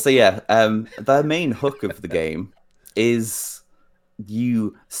 So the main hook of the game is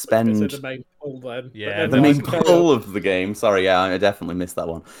you So spend the main pull then. Yeah, the main pull of the game. Sorry, yeah, I definitely missed that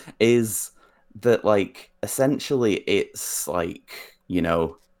one. Is that like essentially it's like, you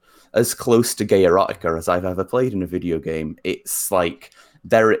know, as close to gay erotica as I've ever played in a video game. It's like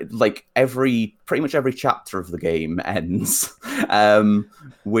like pretty much every chapter of the game ends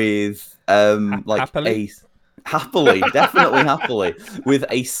with like happily? definitely happily, with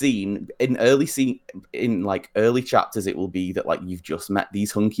a scene in like early chapters. It will be that like you've just met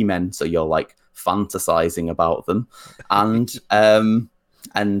these hunky men, so you're like fantasizing about them, and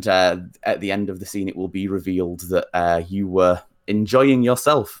at the end of the scene, it will be revealed that you were enjoying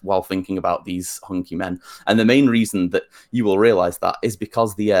yourself while thinking about these hunky men. And the main reason that you will realize that is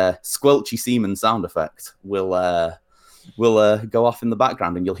because the squelchy semen sound effect will go off in the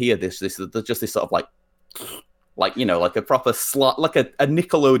background, and you'll hear this just this sort of like you know, like a proper like a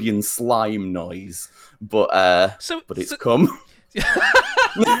Nickelodeon slime noise, but it's cum.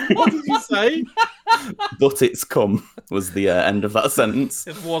 What did you say? But it's cum was the end of that sentence.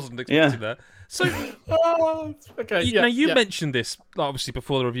 It wasn't expecting that. So, okay. Now you mentioned this obviously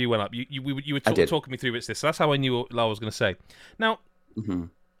before the review went up. You were talking me through it's this. So that's how I knew what I was going to say. Now,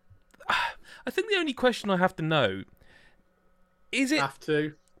 I think the only question I have to know is it. Have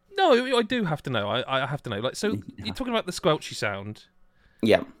to. No, I do have to know. I have to know. Like, so you're talking about the squelchy sound.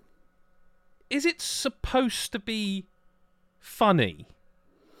 Yeah. Is it supposed to be funny?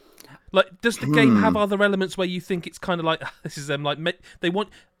 Like, does the game have other elements where you think it's kind of like this is them? Like, they want.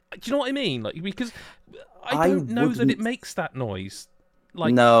 Do you know what I mean? Like, because I don't know that it makes that noise.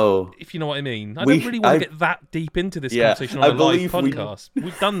 Like, no, if you know what I mean. I don't really want to get that deep into this conversation on a live podcast.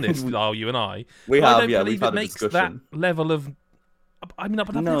 We've done this, you and I. We have. I don't believe it makes that level of. I mean,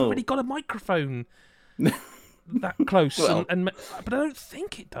 but I've never really got a microphone that close, but I don't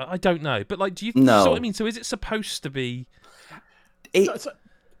think it does. I don't know, but like, do you? No. So what I mean, so is it supposed to be?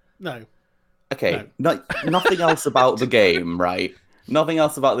 No. Okay. No. Nothing else about the game, right? Nothing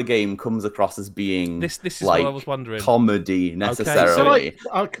else about the game comes across as being this is like what I was wondering. Comedy necessarily. Okay, so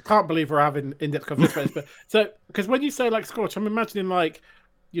I can't believe we're having in-depth conversations, but so because when you say like Scorch, I'm imagining like,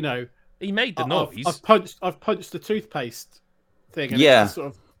 you know, he made the noise. I've punched the toothpaste thing. And yeah. It sort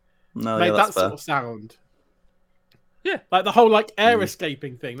of made that sort of sound. Yeah, like the whole like air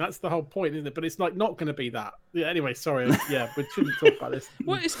escaping thing. That's the whole point, isn't it? But it's like not going to be that. Yeah. Anyway, sorry. Yeah, we shouldn't talk about this.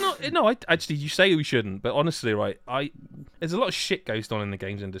 Well, it's not. No, actually, you say we shouldn't, but honestly, right? There's a lot of shit goes on in the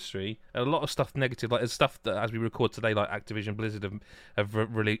games industry. A lot of stuff negative, like there's stuff that as we record today, like Activision Blizzard have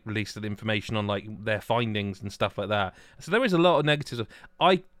released the information on like their findings and stuff like that. So there is a lot of negatives.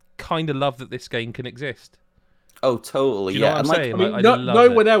 I kind of love that this game can exist. Oh, totally. Do you know what I'm saying? No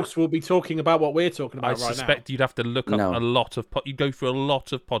one else will be talking about what we're talking about right now. I suspect you'd have to look up a lot of... You'd go through a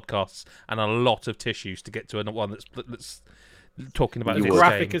lot of podcasts and a lot of tissues to get to one that's talking about as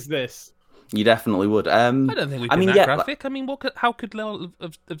graphic as this. You definitely would. I don't think we've been that graphic. I mean, how could Lyle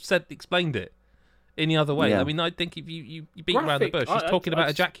have explained it any other way? Yeah. I mean, I think if you beat around the bush, he's talking about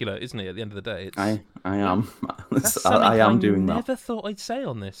ejaculate, isn't he, at the end of the day? I am. I am doing that. I never thought I'd say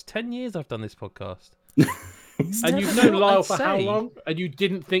on this. 10 years I've done this podcast. And you've known Lyle for how long? And you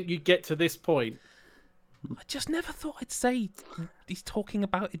didn't think you'd get to this point? I just never thought I'd say he's talking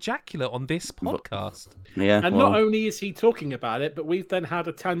about ejaculate on this podcast. Yeah, and not only is he talking about it, but we've then had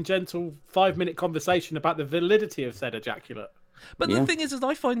a tangential 5-minute conversation about the validity of said ejaculate. But the thing is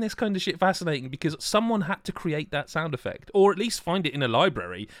I find this kind of shit fascinating because someone had to create that sound effect, or at least find it in a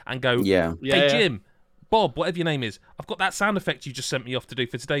library and go, hey, Jim, Bob, whatever your name is, I've got that sound effect you just sent me off to do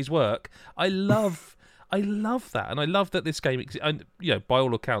for today's work. I love that, and I love that this game, and by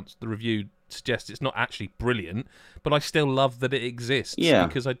all accounts, the review suggests it's not actually brilliant, but I still love that it exists. Yeah,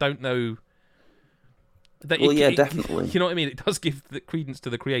 because I don't know that. Definitely. You know what I mean? It does give the credence to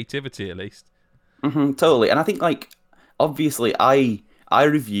the creativity, at least. Totally, and I think obviously, I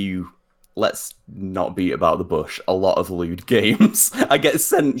review. Let's not beat about the bush. A lot of lewd games. I get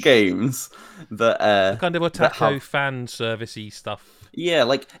sent games that kind of otaku fan servicey stuff. Yeah,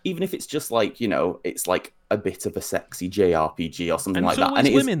 like even if it's just like it's like a bit of a sexy JRPG or something like that. And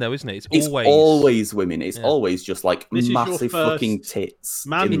it's women though, isn't it? It's always women. It's always just like massive fucking tits.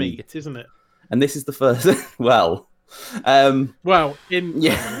 Man meat, isn't it? And this is the first. It's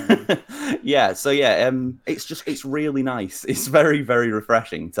really nice. It's very, very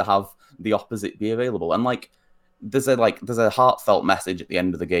refreshing to have the opposite be available. And there's a heartfelt message at the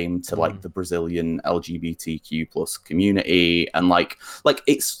end of the game to the Brazilian LGBTQ plus community, and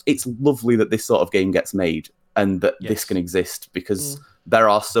it's lovely that this sort of game gets made and that this can exist, because there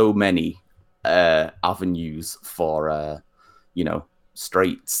are so many avenues for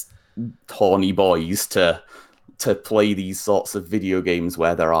straight horny boys to to play these sorts of video games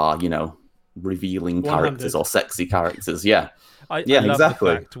where there are, you know, revealing characters or sexy characters. Yeah. I love exactly.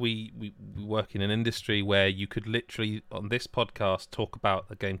 the fact we work in an industry where you could literally, on this podcast, talk about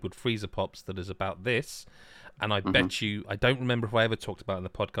a game called Freezer Pops that is about this. And I bet you, I don't remember if I ever talked about it in the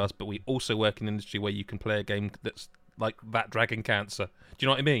podcast, but we also work in an industry where you can play a game that's like that Dragon Cancer. Do you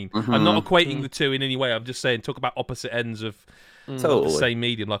know what I mean? I'm not equating the two in any way. I'm just saying, talk about opposite ends of the same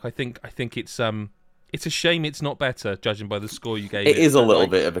medium. Like, I think it's a shame it's not better, judging by the score you gave. It is a little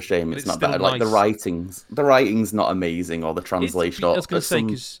bit of a shame it's not better. Nice. Like the writing's not amazing, or the translation. I was going to say,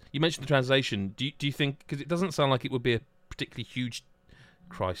 because you mentioned the translation. Do you think, because it doesn't sound like it would be a particularly huge,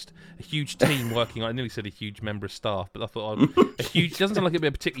 a huge team working on. I nearly said a huge member of staff, but I thought it doesn't sound like it'd be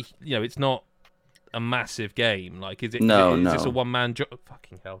a particularly, you know, it's not a massive game. Like, is it? No. Is this a one-man job?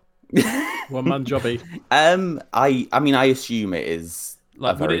 Fucking hell. One-man jobby. I mean, I assume it is.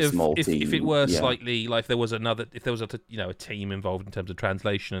 Like, a very small team. If it were slightly, like, if there was a team involved in terms of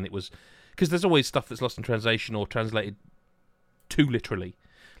translation, and it was, because there's always stuff that's lost in translation or translated too literally.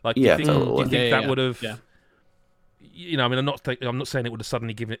 Like, do you think that would have? Yeah. You know, I mean, I'm not saying it would have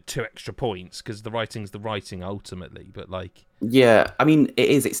suddenly given it 2 extra points, because the writing's the writing ultimately, but like. Yeah, I mean, it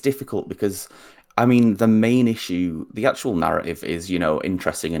is. It's difficult because, I mean, the main issue, the actual narrative is, you know,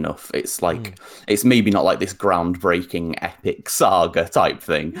 interesting enough. It's like, it's maybe not like this groundbreaking epic saga type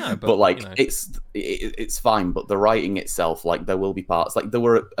thing, but like, you know, it's fine. But the writing itself, like, there will be parts, like, there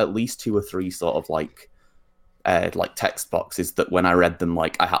were at least 2 or 3 sort of like text boxes that when I read them,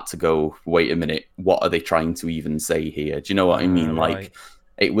 like, I had to go, wait a minute, what are they trying to even say here? Do you know what I mean? Right. Like,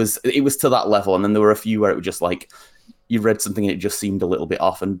 it was to that level. And then there were a few where it was just like, you read something and it just seemed a little bit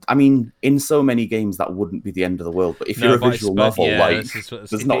off. And I mean, in so many games, that wouldn't be the end of the world. But if you're a visual novel,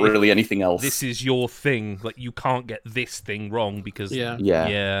 there's not really anything else. This is your thing. Like, you can't get this thing wrong because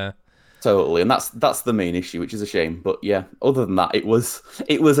yeah. Totally, and that's the main issue, which is a shame. But yeah, other than that, it was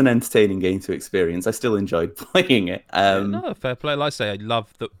an entertaining game to experience. I still enjoyed playing it. No, fair play. Like I say, I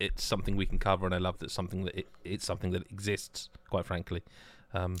love that it's something we can cover, and I love that it's something that exists. Quite frankly,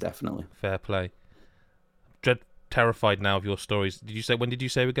 definitely fair play. Terrified now of your stories. When did you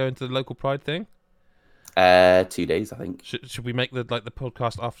say we're going to the local Pride thing? 2 days, I think. Should we make the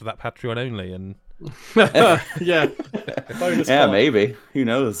podcast after that Patreon only? And yeah, maybe. Who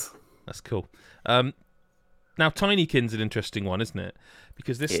knows? That's cool. Now, Tinykin's an interesting one, isn't it?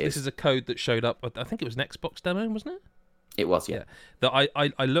 Because this is a code that showed up. I think it was an Xbox demo, wasn't it? It was, yeah. That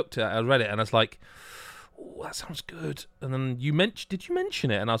I looked at, I read it, and I was like, "Oh, that sounds good." And then did you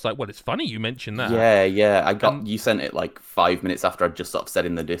mention it? And I was like, "Well, it's funny you mentioned that." Yeah. You sent it like 5 minutes after I'd just sort of said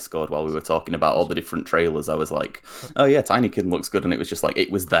in the Discord while we were talking about all the different trailers. I was like, "Oh yeah, Tinykin looks good," and it was just like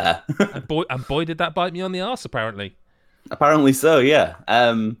it was there. and boy, did that bite me on the arse. Apparently so. Yeah.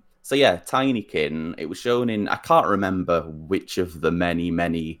 So yeah, Tinykin, it was shown in, I can't remember which of the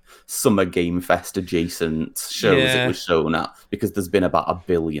many Summer Game Fest adjacent shows it was shown at, because there's been about 1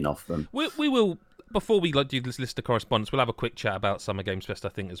 billion of them. We will, before we do this list of correspondence, we'll have a quick chat about Summer Games Fest, I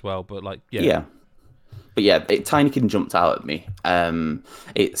think, as well. But like, yeah. But yeah, Tinykin jumped out at me.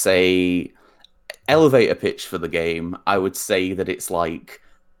 It's a elevator pitch for the game. I would say that it's like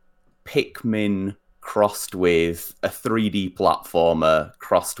Pikmin crossed with a 3D platformer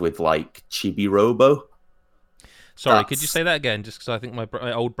crossed with like Chibi Robo. Sorry, could you say that again? Just because I think my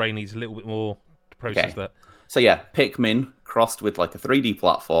old brain needs a little bit more to process that. So yeah, Pikmin crossed with like a 3D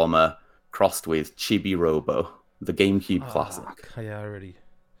platformer crossed with Chibi Robo, the GameCube classic. Yeah,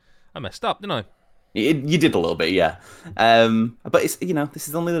 I messed up, didn't I? You did a little bit, yeah. But it's, you know, this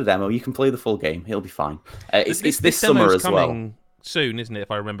is only the demo. You can play the full game. It'll be fine. It's this summer as well. Soon, isn't it?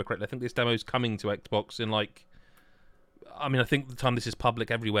 If I remember correctly, I think this demo's coming to Xbox in like. I mean, I think the time this is public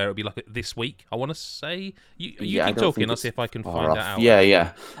everywhere, it'll be like this week. I want to say. You keep talking. I'll see if I can find that out.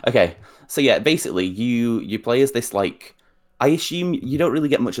 Yeah. Okay. So yeah, basically, you play as this like. I assume you don't really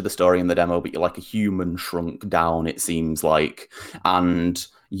get much of the story in the demo, but you're like a human shrunk down. It seems like, and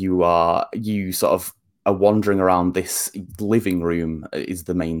you sort of are wandering around this living room is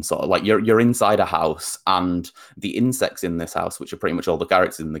the main sort of like you're inside a house, and the insects in this house, which are pretty much all the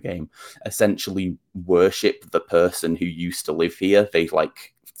characters in the game, essentially worship the person who used to live here. They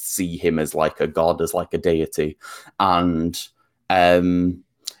like see him as like a god, as like a deity, and the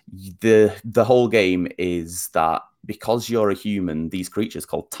whole game is that because you're a human, these creatures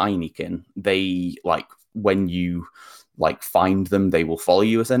called Tinykin, they like when you like find them, they will follow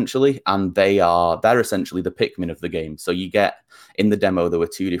you essentially, and they're essentially the Pikmin of the game. So you get in the demo there were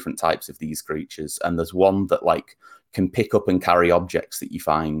 2 different types of these creatures, and there's one that like can pick up and carry objects that you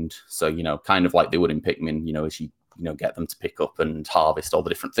find. So, you know, kind of like they would in Pikmin, you know, as you get them to pick up and harvest all the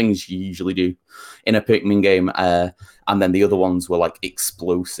different things you usually do in a Pikmin game. And then the other ones were like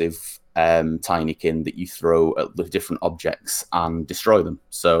explosive tinykin that you throw at the different objects and destroy them.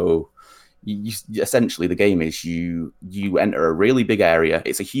 So you essentially, the game is you enter a really big area.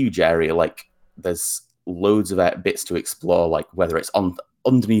 It's a huge area. Like there's loads of bits to explore, like whether it's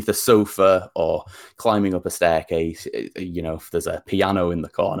underneath a sofa or climbing up a staircase, if there's a piano in the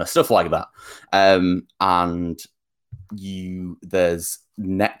corner, stuff like that. And there's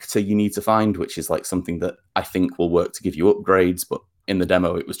nectar you need to find, which is like something that I think will work to give you upgrades, but in the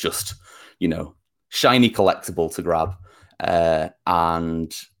demo it was just shiny collectible to grab.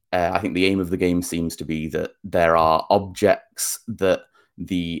 And I think the aim of the game seems to be that there are objects that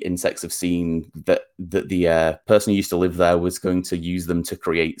the insects have seen that the person who used to live there was going to use them to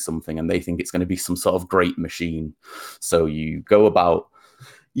create something, and they think it's going to be some sort of great machine. So you go about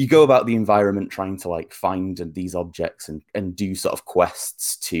the environment trying to like find these objects and do sort of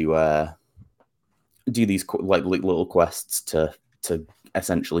quests to do these like little quests to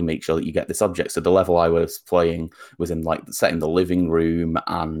essentially make sure that you get this object. So the level I was playing was in like set in the living room,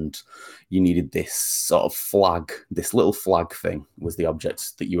 and you needed this sort of flag, this little flag thing was the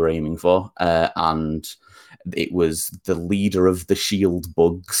object that you were aiming for. And it was the leader of the shield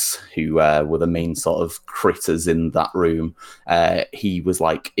bugs, who were the main sort of critters in that room. He was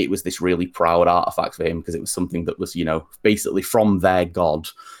like, it was this really proud artifact for him because it was something that was, basically from their god.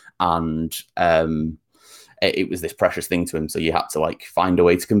 And it was this precious thing to him, so you had to like find a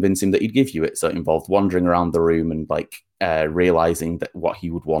way to convince him that he'd give you it. So it involved wandering around the room and like realizing that what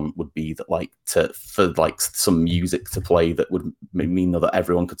he would want would be that like for some music to play that would mean that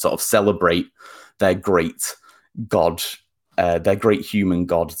everyone could sort of celebrate their great god, their great human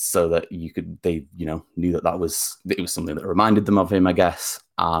god, so that they knew that it was something that reminded them of him, I guess.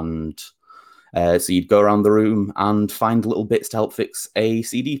 And so you'd go around the room and find little bits to help fix a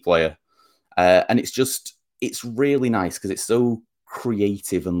CD player, and it's really nice because it's so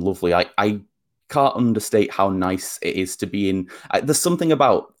creative and lovely. I can't understate how nice it is to be in. There's something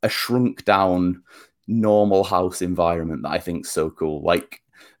about a shrunk down normal house environment that I think is so cool. Like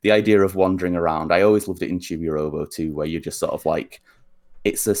the idea of wandering around. I always loved it in Chibi-Robo too, where you're just sort of like,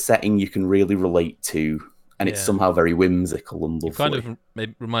 it's a setting you can really relate to, and it's somehow very whimsical and lovely. It kind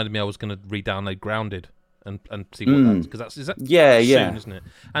of reminded me I was going to re-download Grounded and see what that's, because that's soon, isn't it?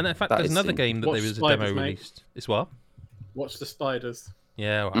 And in fact, there's another game that there was a demo released. It's what? Watch the spiders.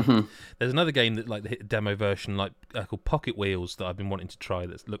 Yeah, right. Mm-hmm. There's another game that like the demo version, like called Pocket Wheels, that I've been wanting to try.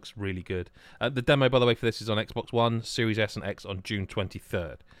 That looks really good. The demo, by the way, for this is on Xbox One, Series S, and X on June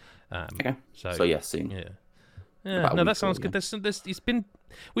 23rd. Okay. So yeah, soon. Yeah. No, that sounds good. It's been.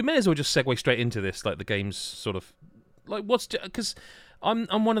 We may as well just segue straight into this, like the game's sort of like because I'm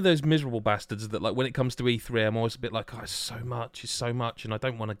one of those miserable bastards that like when it comes to E3, I'm always a bit like, oh, it's so much, and I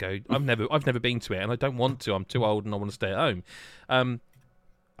don't want to go. I've never been to it, and I don't want to. I'm too old, and I want to stay at home.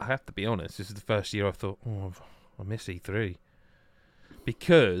 I have to be honest. This is the first year I thought, oh, I miss E3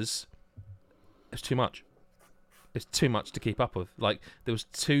 because it's too much. It's too much to keep up with. Like there was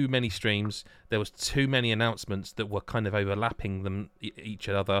too many streams. There was too many announcements that were kind of overlapping them each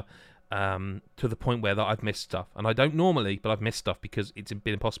other. To the point where that I've missed stuff, and I don't normally, but I've missed stuff because it's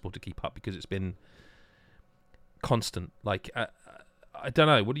been impossible to keep up because it's been constant. Like I don't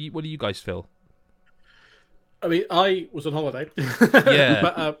know. What do you guys feel? I mean, I was on holiday, yeah,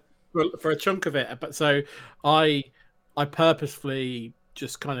 but for a chunk of it. But so I purposefully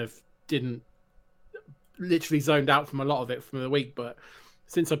just kind of didn't, literally zoned out from a lot of it from the week. But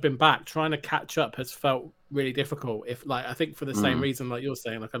since I've been back, trying to catch up has felt really difficult. If like, I think for the same reason, like you're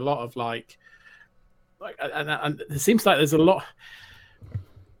saying, like a lot of like and it seems like there's a lot.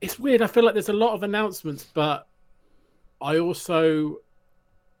 It's weird. I feel like there's a lot of announcements, but I also,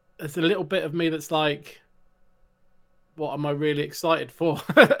 there's a little bit of me that's like, what am I really excited for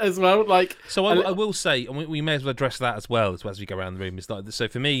as well? Like, so I will say, and we may as well address that as well as we go around the room. Is like, so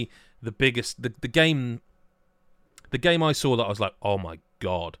for me, the biggest, the game I saw that I was like, oh my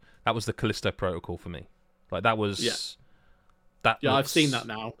god, that was the Callisto Protocol for me. Like that was, I've seen that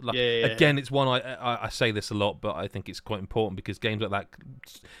now. Like, again, it's one I say this a lot, but I think it's quite important because games like that,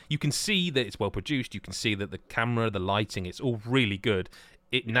 you can see that it's well produced. You can see that the camera, the lighting, it's all really good.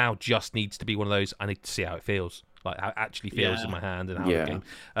 It now just needs to be one of those. I need to see how it feels. Like how it actually feels in my hand and how the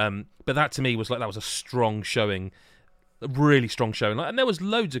game. But that to me was like, that was a strong showing, a really strong showing. Like, and there was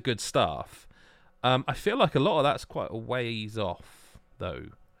loads of good stuff. I feel like a lot of that's quite a ways off though.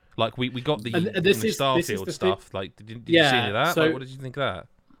 Like we got the Starfield stuff. Like did you see any of that? So, like, what did you think of that?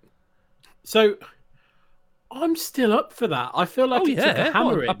 So I'm still up for that. I feel like it's a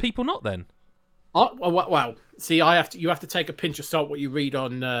hammering. Are people not then? Well, see, you have to take a pinch of salt what you read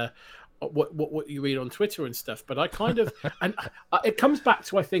on what you read on Twitter and stuff. But I kind of and it comes back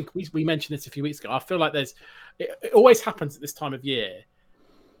to, I think we mentioned this a few weeks ago. I feel like it always happens at this time of year.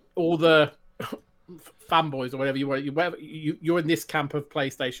 All the fanboys or whatever you're in this camp of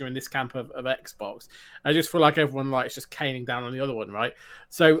PlayStation, or in this camp of Xbox. I just feel like everyone is just caning down on the other one, right?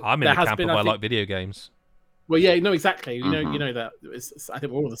 So I'm in the camp of I like video games. Well, yeah, no, exactly. You know that. I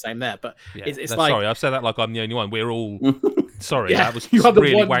think we're all the same there. But yeah, it's like, sorry, I've said that like I'm the only one. We're all sorry. Yeah, that was you are the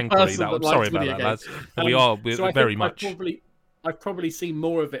really one wankery. person I'm that sorry likes about video that, lads. games. We're so very much. I've probably seen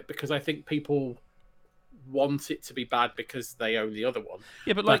more of it because I think people want it to be bad because they own the other one.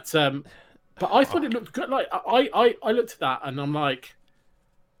 Yeah, but I thought it looked good. Like I looked at that and I'm like,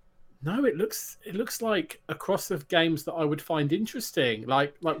 no, it looks like a cross of games that I would find interesting.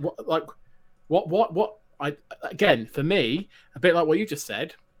 What again, for me, a bit like what you just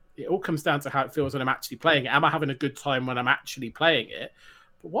said, it all comes down to how it feels when I'm actually playing it. Am I having a good time when I'm actually playing it?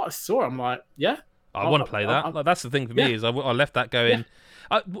 But what I saw, I'm like, yeah, I want to play that. That's the thing for me is I left that going.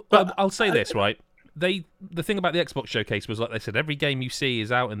 Yeah. I'll say this, right? The thing about the Xbox showcase was, like they said, every game you see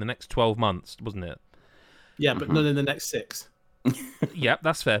is out in the next 12 months, wasn't it? Yeah, but none in the next 6. Yeah,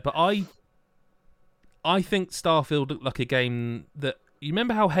 that's fair. But I think Starfield looked like a game that, you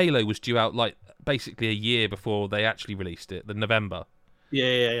remember how Halo was due out like basically a year before they actually released it, the November.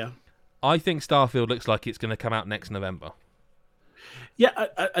 Yeah. I think Starfield looks like it's going to come out next November. Yeah,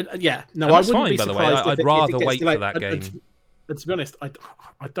 yeah. No, and that's I wouldn't fine, be by the way. surprised. I'd rather wait for that game. And to be honest, I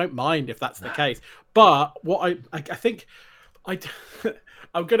don't mind if that's the case. But what I think I'm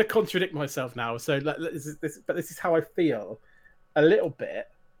going to contradict myself now. So this is how I feel a little bit.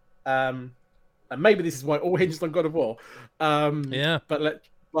 And maybe this is why it all hinges on God of War. Yeah. But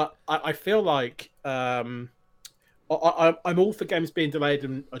I feel like I'm all for games being delayed,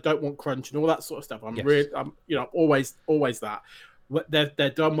 and I don't want crunch and all that sort of stuff. I'm always that. They're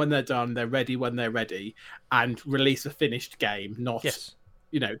done when they're done. They're ready when they're ready, and release a finished game. Not,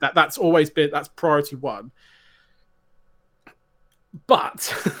 that's always been that's priority one.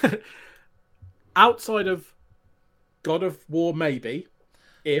 But outside of God of War, maybe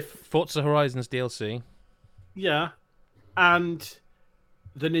if Forza Horizon's DLC, yeah, and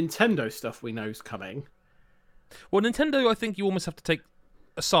the Nintendo stuff we know is coming. Well, Nintendo, I think you almost have to take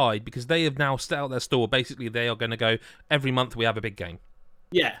aside because they have now set out their store. Basically, they are going to go every month. We have a big game.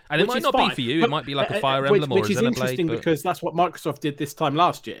 Yeah, and it might not be for you. It might be like a Fire Emblem or a Xenoblade. Which is interesting because that's what Microsoft did this time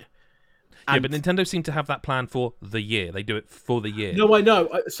last year. Yeah, but Nintendo seem to have that plan for the year. They do it for the year. No, I know.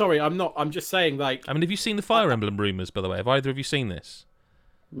 Sorry, I'm not. I'm just saying, like. I mean, have you seen the Fire Emblem rumors? By the way, have either of you seen this?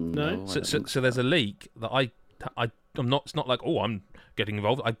 No. So there's a leak that I'm not. It's not like I'm getting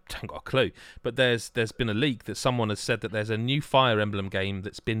involved. I haven't got a clue. But there's been a leak that someone has said that there's a new Fire Emblem game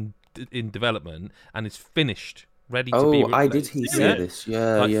that's been in development and is finished, ready to be. I did hear this.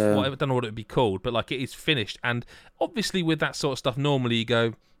 Yeah, yeah. I don't know what it would be called, but like it is finished. And obviously, with that sort of stuff, normally you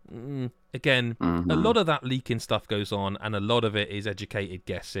go. Again, a lot of that leaking stuff goes on, and a lot of it is educated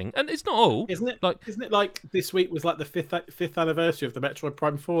guessing, and it's not all. Isn't it like this week was like the fifth anniversary of the Metroid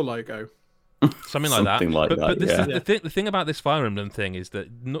Prime 4 logo? Something like that. But this is the thing about this Fire Emblem thing is that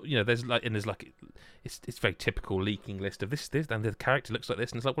there's it's very typical leaking list of this, and the character looks like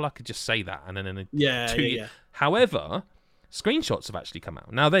this, and it's like, well, I could just say that, and then in 2 years. However, screenshots have actually come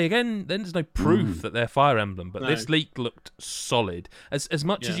out. Now, there's no proof that they're Fire Emblem, but this leak looked solid. As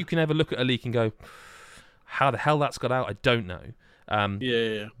much as you can ever look at a leak and go, how the hell that's got out, I don't know.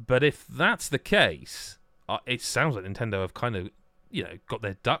 But if that's the case, it sounds like Nintendo have kind of, got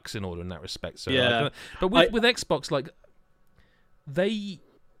their ducks in order in that respect. So, but with Xbox, like,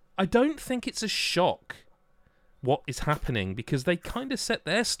 I don't think it's a shock what is happening because they kind of set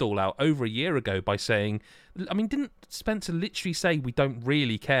their stall out over a year ago by saying, I mean, didn't Spencer literally say we don't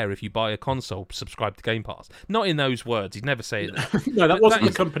really care if you buy a console, subscribe to Game Pass? Not in those words. He'd never say that. No, that wasn't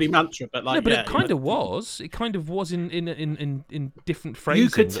the company mantra, but like, it kind of was. It kind of was in different phrasing. You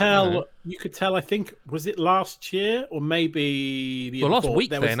could tell. I think was it last year or maybe the last week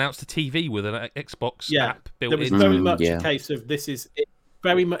they announced a TV with an Xbox app built in. There was very much a case of this is it.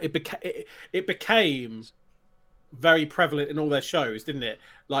 Very much it became very prevalent in all their shows, didn't it?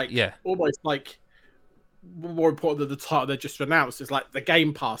 Like, almost like more important than the title they just announced is like the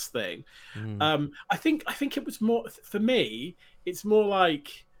Game Pass thing. I think it was more for me. It's more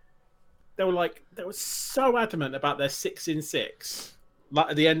like they were so adamant about their 6 in 6, like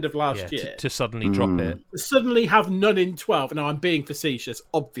at the end of last year, to suddenly drop it, suddenly have none in 12. Now I'm being facetious,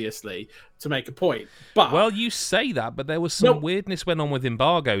 obviously, to make a point. But you say that, but there was some weirdness went on with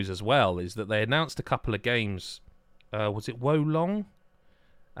embargoes as well. Is that they announced a couple of games. Was it Wo Long?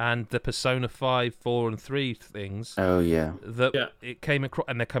 and the Persona 5, 4, and 3 things. Oh yeah. It came across,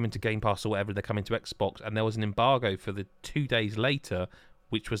 and they're coming to Game Pass or whatever. They're coming to Xbox, and there was an embargo for the 2 days later,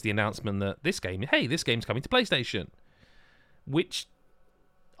 which was the announcement that this game's coming to PlayStation, which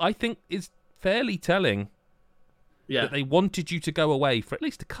I think is fairly telling. Yeah. That they wanted you to go away for at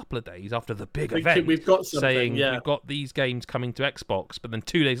least a couple of days after the big event. We've got something, saying we've got these games coming to Xbox, but then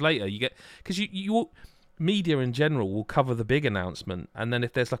 2 days later you get, because you media in general will cover the big announcement, and then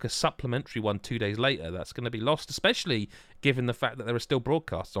if there's like a supplementary one 2 days later, that's going to be lost, especially given the fact that there are still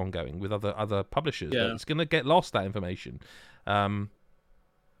broadcasts ongoing with other publishers. Yeah. It's going to get lost, that information.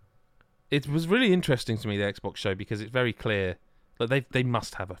 It was really interesting to me, the Xbox show, because it's very clear that they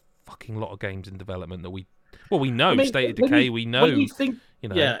must have a fucking lot of games in development that we know. State of Decay, we know. You think,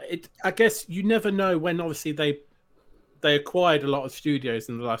 yeah, I guess you never know when. Obviously, they acquired a lot of studios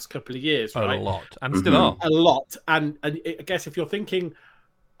in the last couple of years, right? A lot, and still are a lot. And I guess if you're thinking,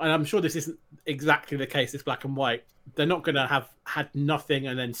 and I'm sure this isn't exactly the case, it's Black and White. They're not going to have had nothing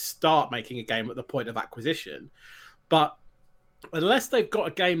and then start making a game at the point of acquisition. But unless they've got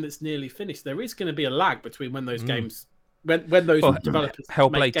a game that's nearly finished, there is going to be a lag between when those games, when those developers.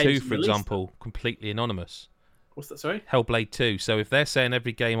 Hellblade 2, for example, completely anonymous. What's that? Sorry, Hellblade 2. So if they're saying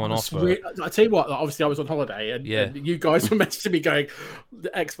every game on offer, I tell you what. Obviously, I was on holiday, and you guys were messaging me going,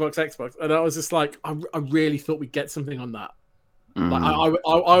 Xbox, and I was just like, I really thought we'd get something on that. Like,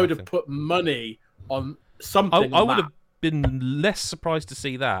 I would have put money on something. I would have been less surprised to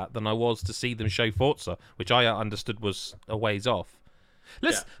see that than I was to see them show Forza, which I understood was a ways off.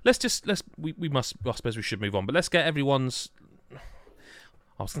 I suppose we should move on, but let's get everyone's.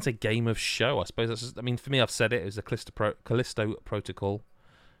 I was going to say game of show. I suppose that's. For me, I've said it. It was the Callisto Protocol.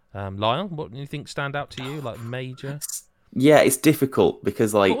 Lyle, what do you think stand out to you? Like major? Yeah, it's difficult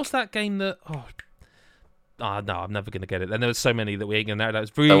because like. What was that game that? No, I'm never going to get it. And there was so many that we ain't going to know. That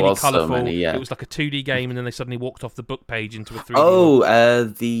was really colourful. So many, yeah. It was like a 2D game, and then they suddenly walked off the book page into a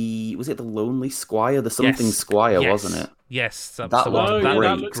 3D. Was it the Lonely Squire? The something Squire, wasn't it? Yes, that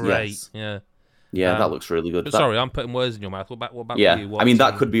looks great. Yes. Yeah. Yeah, that looks really good. Sorry, I'm putting words in your mouth. What about you?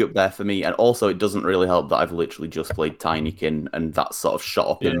 That could be up there for me. And also, it doesn't really help that I've literally just played Tinykin, and that's sort of shot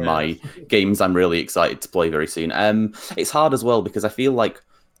up in my games I'm really excited to play very soon. It's hard as well because I feel like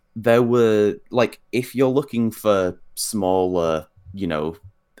there were, like, if you're looking for smaller,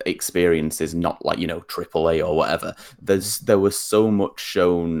 experiences, not like, AAA or whatever, there was so much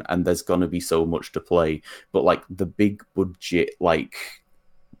shown, and there's going to be so much to play. But, like, the big budget, like,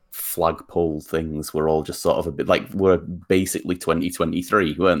 flagpole things were all just sort of a bit like were basically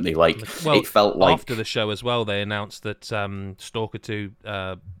 2023, weren't they? Like, it felt like after the show as well, they announced that Stalker 2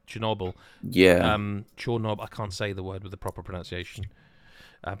 Chernobyl, I can't say the word with the proper pronunciation,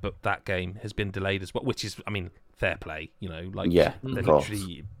 but that game has been delayed as well, which is, fair play,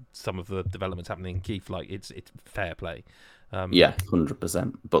 literally some of the developments happening in Keith, like it's fair play.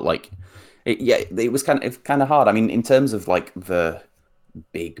 100%. But like it was kind of hard. In terms of like the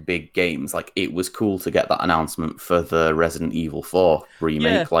big games, like it was cool to get that announcement for the Resident Evil 4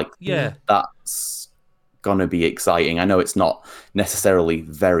 remake. That's gonna be exciting. I know it's not necessarily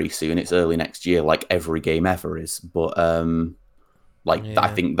very soon, it's early next year like every game ever is, but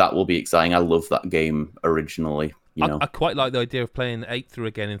I think that will be exciting. I love that game originally, I quite like the idea of playing 8 through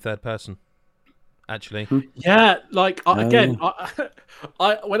again in third person, actually. Yeah, like I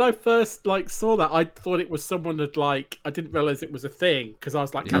when I first saw that, I thought it was someone had I didn't realize it was a thing because I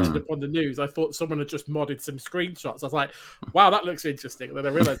was catching up on the news. I thought someone had just modded some screenshots. I was like, wow, that looks interesting. And then I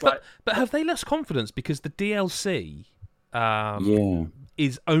realized but have they lost confidence because the DLC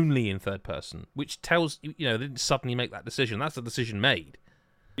is only in third person, which tells they didn't suddenly make that decision. That's a decision made.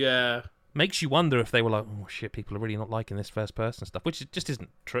 Yeah, makes you wonder if they were like, oh shit, people are really not liking this first person stuff, which just isn't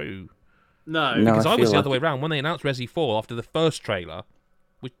true. No, because I was the other way around. When they announced Resi 4 after the first trailer,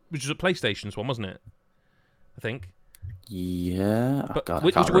 which was a PlayStation's one, wasn't it? I think. Yeah, but I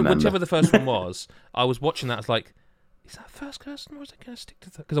can't remember. Whichever the first one was, I was watching that. I was like, is that first person or is it going to stick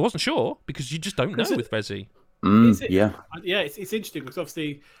to that? Because I wasn't sure, because you just don't know with Resi. Yeah, it's interesting because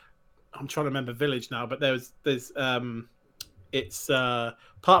obviously I'm trying to remember Village now, but there's it's part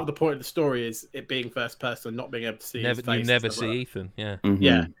of the point of the story is it being first person, not being able to see his face. You never see Ethan. Yeah. Mm-hmm.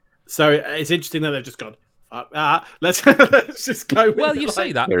 Yeah. So it's interesting that they've just gone, let's just go with it. Well, you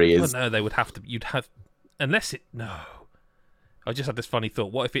say that. Here he is. Well, no, they would have to. You'd have, unless it. No, I just had this funny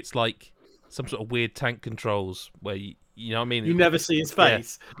thought. What if it's like some sort of weird tank controls where you know what I mean? You never see his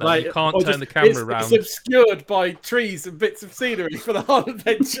face. Yeah, you can't turn the camera around. It's obscured by trees and bits of scenery for the whole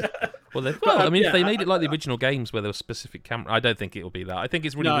adventure. Well, But, I mean, yeah, if they made it like the original games where there was specific camera, I don't think it will be that. I think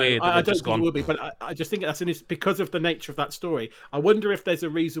it's really weird that I they've don't just think gone. it will be, but I just think that's because of the nature of that story. I wonder if there's a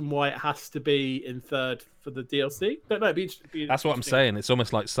reason why it has to be in third for the DLC. Don't know. That's what I'm saying. It's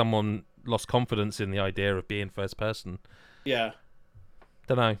almost like someone lost confidence in the idea of being first person. Yeah.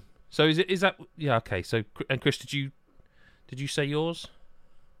 Don't know. So is that yeah, okay. So, and Chris, did you say yours?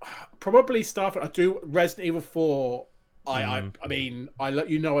 Probably Starfield. I do Resident Evil 4. I mean, I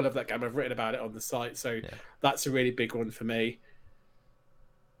love that game. I've written about it on the site, so that's a really big one for me.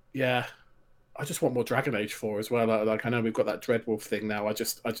 Yeah, I just want more Dragon Age 4 as well. Like I know we've got that Dreadwolf thing now. I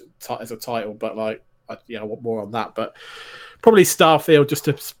just as a title, but like I want more on that. But probably Starfield just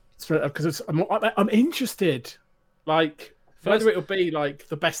to because I'm interested. Like whether it'll be like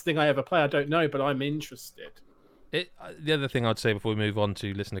the best thing I ever play, I don't know, but I'm interested. The other thing I'd say before we move on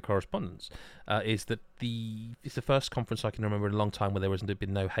to listener correspondence is that it's the first conference I can remember in a long time where there hasn't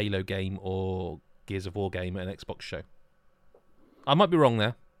been no Halo game or Gears of War game at an Xbox show. I might be wrong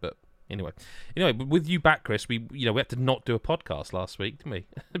there, but anyway, with you back, Chris, we had to not do a podcast last week, didn't we?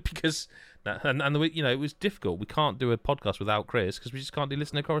 Because it was difficult. We can't do a podcast without Chris because we just can't do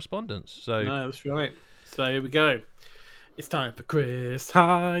listener correspondence. So no, that's right. So here we go. It's time for Chris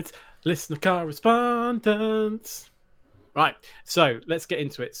Hyde's listener correspondence. Right, so let's get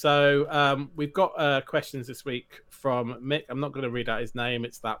into it. So we've got questions this week from Mick. I'm not going to read out his name.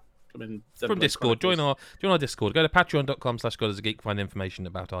 It's that from Discord. Join our Discord. Go to patreon.com/GodAsAGeek to find information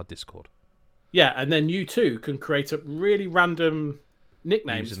about our Discord. Yeah, and then you too can create up really random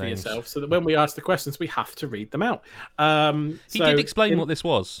nicknames for yourself, so that when we ask the questions, we have to read them out. He did explain what this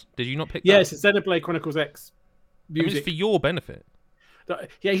was. Did you not pick? Yes, it's Xenoblade Chronicles X. Music. It's for your benefit.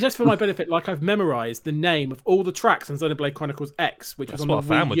 Yeah, he's just for my benefit. Like I've memorized the name of all the tracks on Xenoblade Chronicles X, which was on the Wii U. That's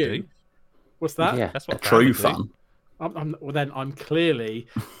what a fan would do. What's that? Yeah, that's what a true fan. Well, then I'm clearly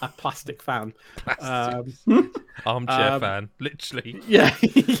a plastic fan. Armchair fan, literally. Yeah,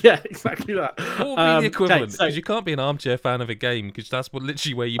 yeah, exactly that. What would be the equivalent? Because you can't be an armchair fan of a game because that's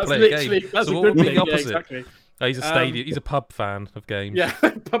literally where you play a game. That's so a what good would be thing. the opposite? Yeah, exactly. Oh, he's a stadium. He's a pub fan of games. Yeah,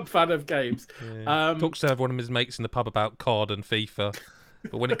 pub fan of games. Yeah. Talks to one of his mates in the pub about COD and FIFA,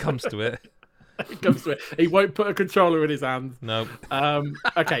 but when it comes to it, he won't put a controller in his hand. No.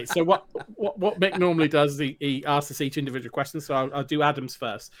 Okay, so what Mick normally does is he asks us each individual question. So I'll do Adam's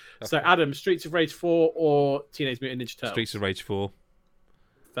first. Okay. So Adam, Streets of Rage 4 or Teenage Mutant Ninja Turtles? Streets of Rage 4.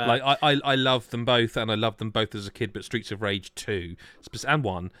 Fair. Like I love them both, and I loved them both as a kid. But Streets of Rage 2 and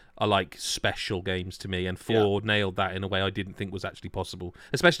 1 are like special games to me, and 4 nailed that in a way I didn't think was actually possible.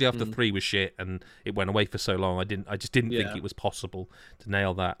 Especially after 3 was shit and it went away for so long. I just didn't think it was possible to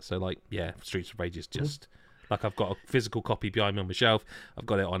nail that. So like, yeah, Streets of Rage is just like I've got a physical copy behind me on my shelf. I've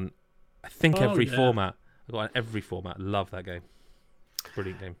got it on, I think every format. I've got it on every format. Love that game.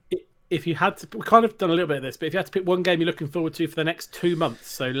 Brilliant game. If you had to, we kind of done a little bit of this, but if you had to pick one game you're looking forward to for the next 2 months,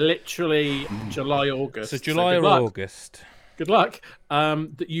 so literally July, August. So July or August. Good luck.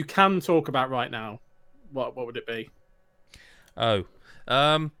 That you can talk about right now. What would it be? Oh,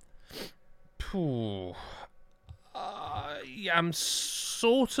 I'm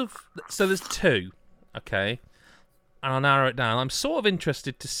sort of. So there's 2, okay, and I'll narrow it down. I'm sort of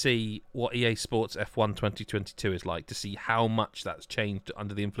interested to see what EA Sports F1 2022 is like, to see how much that's changed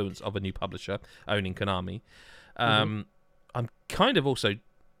under the influence of a new publisher owning Konami. I'm kind of also,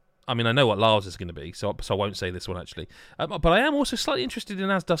 I mean, I know what Lars is going to be, so I won't say this one actually. But I am also slightly interested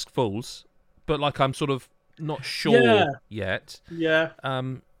in As Dusk Falls, but like I'm sort of not sure yet. Yeah.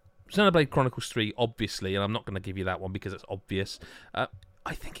 Xenoblade Chronicles 3, obviously, and I'm not going to give you that one because it's obvious.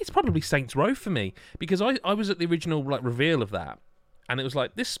 I think it's probably Saints Row for me, because I was at the original like reveal of that, and it was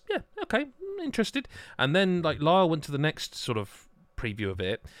like this, okay, interested. And then like Lyle went to the next sort of preview of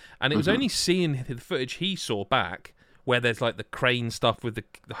it, and it was only seeing the footage he saw back where there's like the crane stuff with the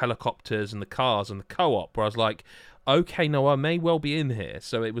helicopters and the cars and the co-op, where I was like, okay, no, I may well be in here.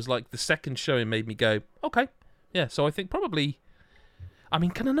 So it was like the second showing made me go, okay, yeah. So I think probably, I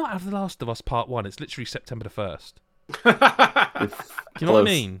mean, can I not have The Last of Us Part 1? It's literally September the 1st. Do you know what I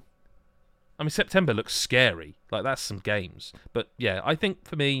mean? I mean, September looks scary. Like, that's some games. But, yeah, I think,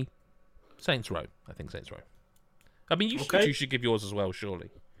 for me, Saints Row. I think Saints Row. I mean, you should give yours as well,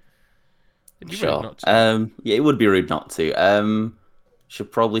 surely. It'd be rude not to. Yeah, it would be rude not to.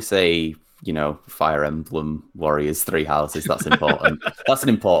 Should probably say, Fire Emblem Warriors 3 Houses. That's important. That's an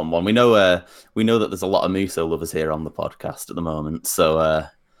important one. We know that there's a lot of Muso lovers here on the podcast at the moment, so...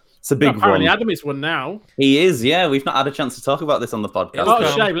 It's a big one. Apparently, Adam is one now. He is, yeah. We've not had a chance to talk about this on the podcast.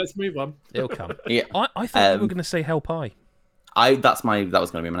 Oh, shame. Let's move on. It'll come. Yeah. I thought you were going to say Hell Pie. That was going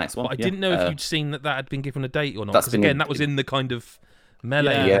to be my next one. But I didn't know if you'd seen that had been given a date or not. Because again, that was in the kind of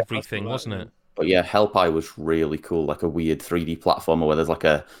melee and Yeah. everything, wasn't it? But yeah, Hellpie was really cool, like a weird 3D platformer where there's like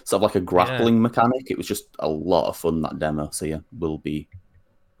a sort of like a grappling mechanic. It was just a lot of fun, that demo. So yeah, we'll be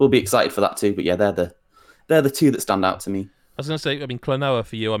excited for that too. But yeah, they're the two that stand out to me. I was going to say, I mean, Klonoa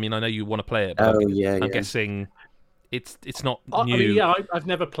for you. I mean, I know you want to play it, but I'm guessing it's not new. I mean, yeah, I've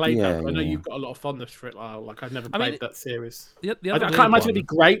never played that. But I know Yeah. you've got a lot of fondness for it. Like I've never played that series. The I other can't weird imagine one- it'd be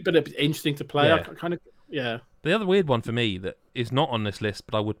great, but it'd be interesting to play. Yeah. The other weird one for me that is not on this list,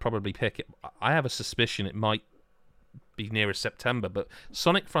 but I would probably pick it. I have a suspicion it might be nearer September, but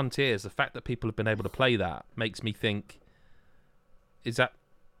Sonic Frontiers, the fact that people have been able to play that makes me think, is that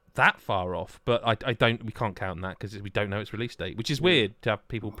far off? But we can't count on that because we don't know its release date, which is weird to have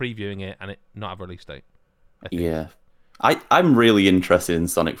people previewing it and it not have a release date. Yeah. I'm really interested in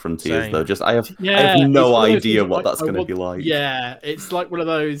Sonic Frontiers Same. though. Just I have no idea what that's going to be like. Yeah, it's like one of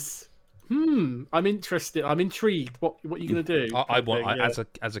those. I'm interested. I'm intrigued. What are you going to do?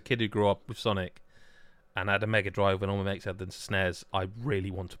 As a kid who grew up with Sonic and had a Mega Drive and all my mates had the SNES, I really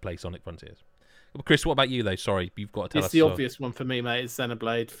want to play Sonic Frontiers. Well, Chris, what about you though? Sorry, you've got to tell us. It's the obvious one for me, mate. It's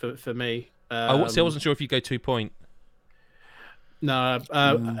Xenoblade for me. I wasn't sure if you go 2 point. No, if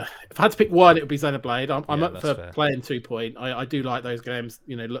I had to pick one, it would be Xenoblade. I'm up for fair. playing 2 point. I do like those games.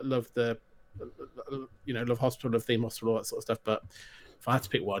 You know, love the, love Hospital, love Theme Hospital, all that sort of stuff. But if I had to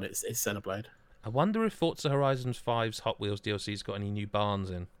pick one, it's Xenoblade. I wonder if Forza Horizon 5's Hot Wheels DLC's got any new barns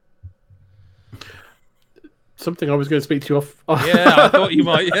in. Something I was going to speak to you off. Yeah, I thought you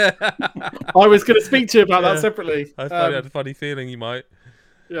might. Yeah, I was going to speak to you about that separately. I thought I had a funny feeling you might.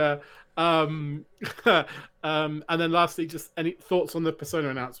 Yeah. And then lastly, just any thoughts on the Persona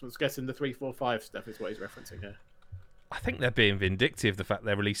announcements? Guessing the 3, 4, 5 stuff is what he's referencing here. I think they're being vindictive, the fact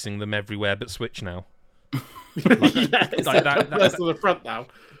they're releasing them everywhere but Switch now. That's on the front now.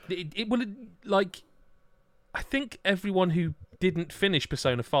 I think everyone who didn't finish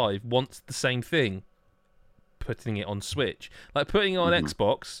Persona 5 wants the same thing, putting it on Switch. Like putting it on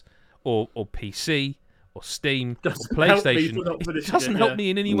Xbox or PC or Steam or PlayStation. It doesn't help me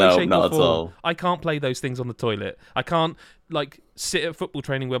in any way, shape or form. I can't play those things on the toilet. I can't sit at football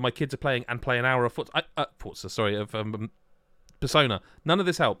training where my kids are playing and play an hour of Persona. None of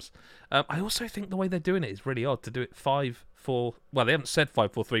this helps. I also think the way they're doing it is really odd to do it 5-4. Well, they haven't said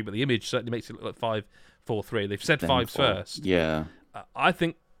 5-4-3, but the image certainly makes it look like 5-4-3. They've said 5 first. Yeah. I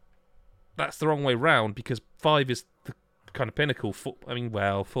think that's the wrong way round because 5 is the kind of pinnacle. 4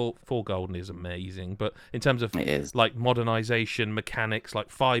 Golden is amazing, but in terms of like modernization, mechanics, like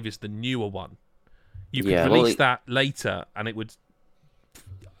 5 is the newer one. You could release that later, and it would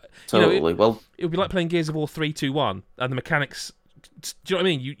totally. It would be like playing Gears of War 3, 2, 1, and the mechanics. Do you know what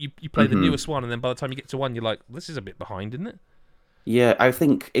I mean? You play the newest one, and then by the time you get to 1, you're like, this is a bit behind, isn't it? Yeah, I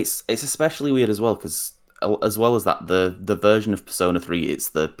think it's especially weird as well because as well as that, the version of Persona 3, it's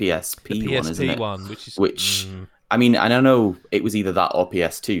the PSP one, isn't it? One, which I mean, and I know it was either that or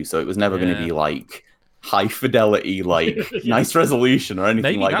PS2, so it was never going to be like high fidelity, like nice resolution or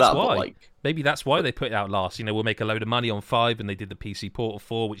anything like that. Why. But like, maybe that's why they put it out last. We'll make a load of money on 5, and they did the PC port of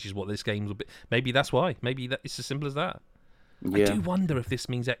 4, which is what this game will be. Maybe that's why. Maybe it's as simple as that. Yeah. I do wonder if this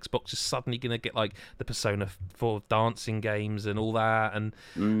means Xbox is suddenly going to get like the Persona 4 dancing games and all that, and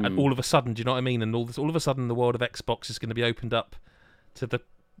all of a sudden, do you know what I mean? And all of a sudden, the world of Xbox is going to be opened up to the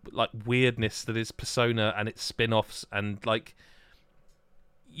like weirdness that is Persona and its spin-offs and like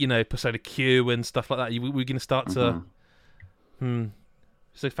Persona Q and stuff like that. We're going to start to.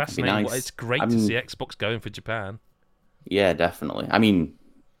 So fascinating. Nice. It's great to see Xbox going for Japan. Yeah, definitely. I mean,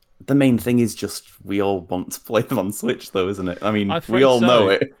 the main thing is just we all want to play them on Switch, though, isn't it? I mean, we all know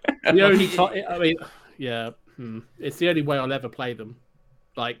it. The only it's the only way I'll ever play them.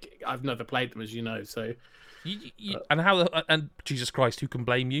 Like, I've never played them, as you know, so. And Jesus Christ, who can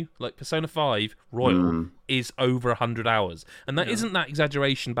blame you? Like Persona 5 Royal is over 100 hours, and that isn't that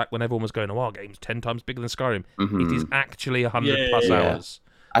exaggeration. Back when everyone was going, "Oh, our game's 10 times bigger than Skyrim," it is actually 100 plus hours.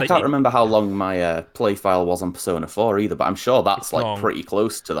 I can't remember how long my play file was on Persona 4 either, but I'm sure that's like long. Pretty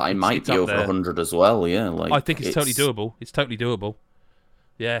close to that. It might be over 100 as well. Yeah, like I think it's totally doable. It's totally doable.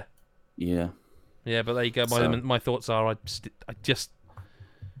 Yeah. Yeah. Yeah, but there you go. My thoughts are I just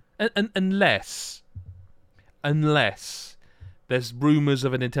unless there's rumours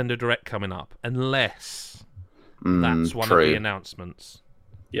of a Nintendo Direct coming up, unless that's one of the announcements.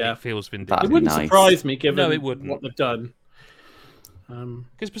 Yeah, it feels vindictive. It wouldn't surprise me given it wouldn't. what they've done.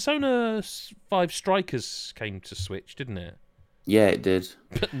 Because Persona 5 Strikers came to Switch, didn't it? Yeah, it did.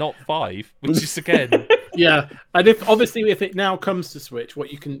 But not 5, which is again. Yeah, and if it now comes to Switch,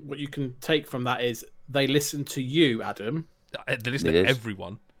 what you can take from that is they listen to you, Adam. They listen to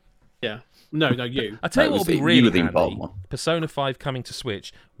everyone. Yeah. No, you. I tell you That what was would be it. really You were the handy: important one. Persona 5 coming to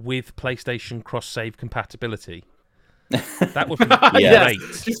Switch with PlayStation cross-save compatibility. That would be Yeah. great.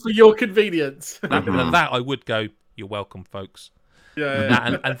 Just for your convenience. Now that I would go. You're welcome, folks.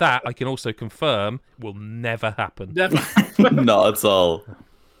 Yeah. And that I can also confirm will never happen. Never. Not at all.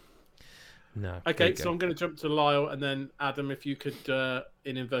 No. there Okay, you so go. I'm going to jump to Lyle, and then Adam, if you could,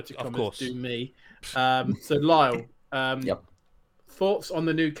 in inverted Of commas, course. do me. So Lyle, Yep. thoughts on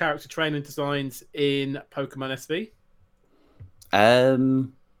the new character training designs in Pokemon SV?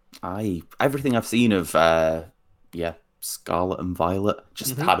 Everything I've seen of Scarlet and Violet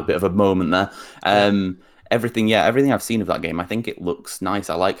just Mhm. had a bit of a moment there. Everything I've seen of that game, I think it looks nice.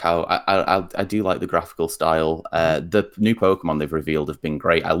 I like how I do like the graphical style. The new Pokemon they've revealed have been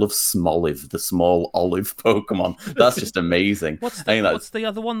great. I love Smoliv, the small olive Pokemon. That's just amazing. What's I think what's the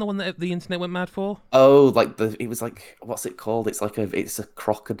other one? The one that the internet went mad for? it was like, what's it called? It's a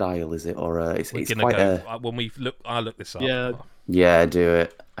crocodile, is it? Or it's We're it's gonna quite go a when we look. I look this up. Yeah. Yeah, do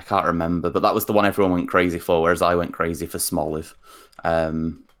it. I can't remember, but that was the one everyone went crazy for, whereas I went crazy for Smoliv.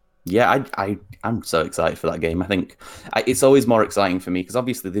 I'm so excited for that game. I think it's always more exciting for me because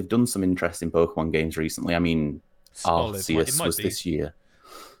obviously they've done some interesting Pokemon games recently. I mean, Smoliv, Arceus might was be. this year.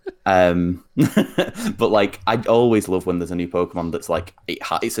 But like, I always love when there's a new Pokemon that's like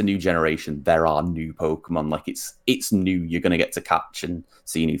it's a new generation. There are new Pokemon, like it's new. You're gonna get to catch and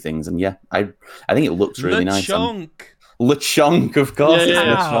see new things, and yeah, I think it looks really nice. Lechonk, of course, it's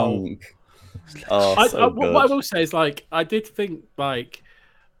Yeah. Lechonk. Oh, so good. What I will say is, like, I did think, like,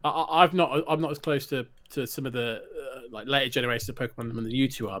 I'm not as close to some of the like later generations of Pokemon than you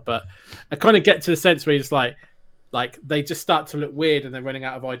two are, but I kind of get to the sense where it's like they just start to look weird and they're running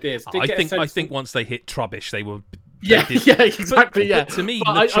out of ideas. I think once they hit Trubbish, they were. Yeah, exactly. But to me,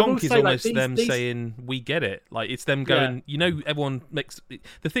 But Lechonk is say, almost like, them these... saying, "We get it." Like it's them going. You know, everyone makes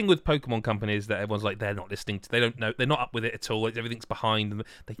the thing with Pokemon companies that everyone's like, they're not listening to. They don't know. They're not up with it at all. Everything's behind them.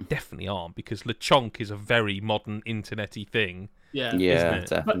 They definitely aren't because Lechonk is a very modern internety thing. Yeah,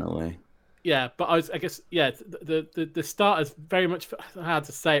 definitely. But I guess the starters very much hard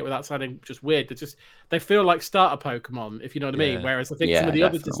to say it without sounding just weird. They feel like starter Pokemon, if you know what I mean. Whereas I think some of the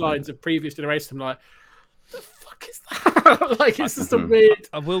other designs of previous generations, I'm like, the fuck is that? Like it's just a weird.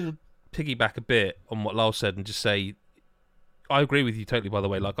 I will piggyback a bit on what Lyle said and just say, I agree with you totally. By the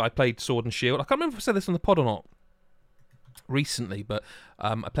way, like I played Sword and Shield. I can't remember if I said this on the pod or not recently, but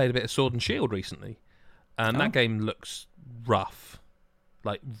I played a bit of Sword and Shield recently, and that game looks rough.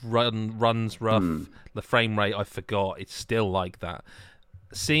 Like runs rough. The frame rate I forgot. It's still like that.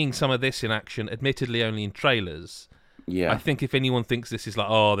 Seeing some of this in action, admittedly only in trailers. Yeah. I think if anyone thinks this is like,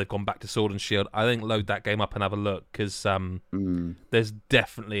 oh, they've gone back to Sword and Shield, I think load that game up and have a look because there's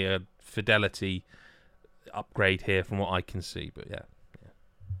definitely a fidelity upgrade here from what I can see. But yeah.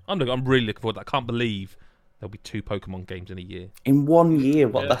 I'm really looking forward to that. I can't believe there'll be 2 Pokemon games in a year. In 1 year,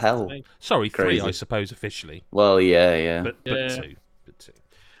 what the hell? Sorry, Crazy. 3, I suppose, officially. Well, yeah. But 2.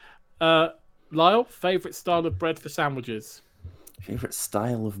 Lyle, favourite style of bread for sandwiches? Favorite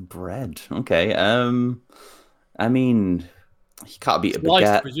style of bread? Okay. I mean, you can't beat a Sliced,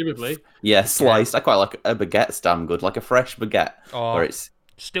 baguette. presumably. Yeah, sliced. I quite like a baguette's damn good, like a fresh baguette, where it's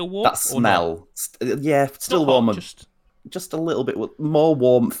still warm. That smell. Yeah, still Not warm. hot, just a little bit more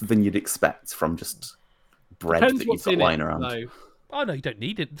warmth than you'd expect from just bread that you've got lying around. Though. Oh no, you don't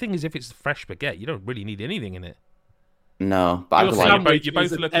need it. The thing is, if it's fresh baguette, you don't really need anything in it. No, but Your I sandwich you're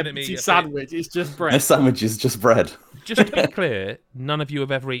both is looking an at me. empty sandwich. It's just bread. A sandwich is just bread. Just to be clear, none of you have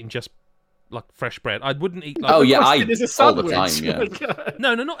ever eaten just like fresh bread. I wouldn't eat. Like, Oh yeah, I is a all the sandwich. time. Yeah.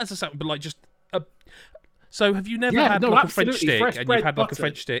 No, not as a sandwich, but like just. So have you never Yeah, had no, like a French absolutely. stick Fresh and bread you've had like a buttered.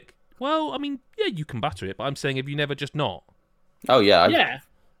 French stick? Well, I mean, yeah, you can butter it, but I'm saying have you never just not? Oh yeah. Yeah.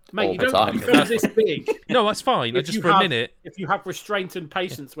 Mate, all you the don't time. become this big. No, that's fine. If Just you for a have- minute. If you have restraint and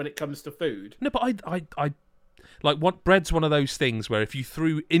patience when it comes to food. No, but I like what bread's one of those things where if you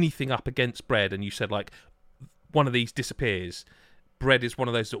threw anything up against bread and you said like one of these disappears, bread is one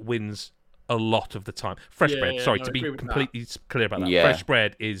of those that wins a lot of the time. Fresh bread, sorry, no, to I be agree with completely clear about that. Yeah. Fresh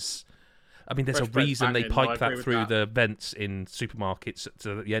bread is. I mean, there's Fresh a bread's reason they banging, no, I pipe agree that with through that. the vents in supermarkets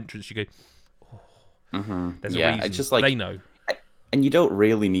to the entrance. You go, there's a Yeah, reason. it's just like they know. And you don't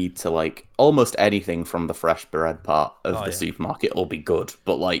really need to like almost anything from the fresh bread part of the supermarket will be good.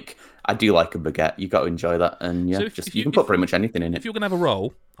 But like I do like a baguette. You got to enjoy that, and yeah, So you can put pretty much anything in If it. you're gonna have a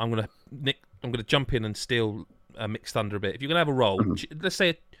roll, I'm gonna jump in and steal Mixed Thunder a bit. If you're gonna have a roll, let's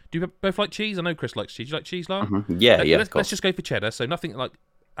say, do you both like cheese? I know Chris likes cheese. You like cheese, Lyle? Yeah, yeah. Let's just go for cheddar. So nothing like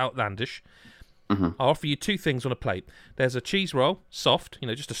outlandish. I'll offer you 2 things on a plate. There's a cheese roll, soft,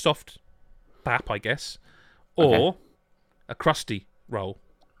 just a soft bap, I guess, or a crusty roll.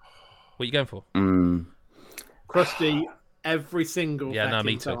 What are you going for? Crusty every single Yeah, no,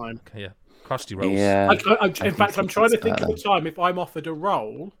 me fucking too. time. Yeah, crusty rolls. Yeah. In fact, I'm trying to think of a time if I'm offered a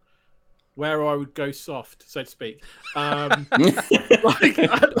roll where I would go soft, so to speak. I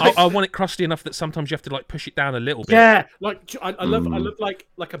want it crusty enough that sometimes you have to like push it down a little bit. Yeah, like I love like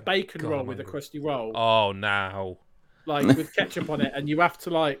a bacon roll I'm with a hungry. crusty roll, Oh, now. like with ketchup on it, and you have to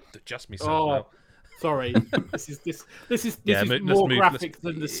like. Adjust myself now. Sorry, this is Yeah, let's more move. graphic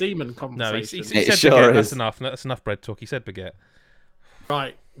than the semen No, conversation. he said sure baguette. is. That's enough. That's enough bread talk. He said baguette.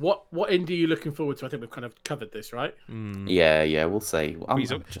 Right, what indie are you looking forward to? I think we've kind of covered this, right? Yeah, we'll say.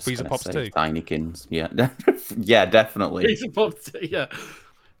 Freezer Pops too. Tinykins, yeah. Yeah, definitely. Freezer Pops, yeah.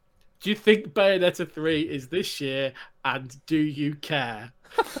 Do you think Bayonetta 3 is this year, and do you care?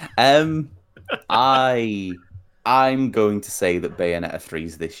 I'm going to say that Bayonetta 3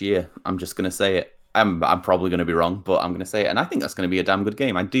 is this year. I'm just going to say it. I'm probably going to be wrong, but I'm going to say it. And I think that's going to be a damn good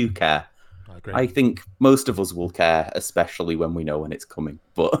game. I do care. I agree. I think most of us will care, especially when we know when it's coming.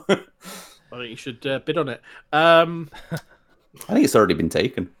 But I think you should bid on it. I think it's already been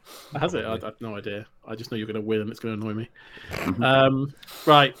taken. Has it? I have no idea. I just know you're going to win and it's going to annoy me. Mm-hmm.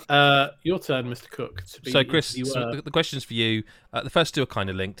 Right. Your turn, Mr. Cook. So, Chris, the questions for you. The first two are kind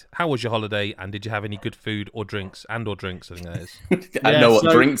of linked. How was your holiday, and did you have any good food or drinks? I think that is. I know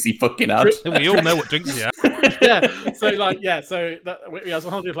what drinks he fucking had. We all know what drinks he had. Yeah. So, I was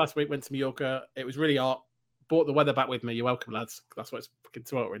on holiday last week, went to Mallorca. It was really hot. Brought the weather back with me. You're welcome, lads. That's what it's fucking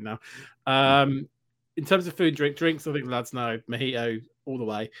sweltering now. In terms of food, drinks, I think the lads know mojito all the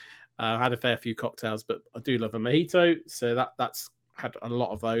way. I had a fair few cocktails, but I do love a mojito, so that's had a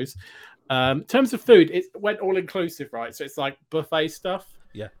lot of those. In terms of food, it went all inclusive, right? So it's like buffet stuff.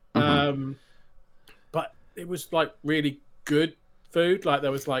 Yeah. But it was like really good food. Like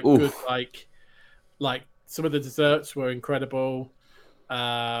there was like Oof. good like some of the desserts were incredible.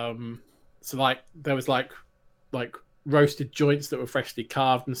 So like there was like roasted joints that were freshly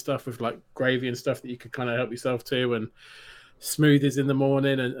carved and stuff with like gravy and stuff that you could kind of help yourself to, and smoothies in the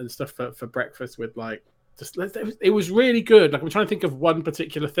morning and stuff for breakfast with like just it was really good. Like I'm trying to think of one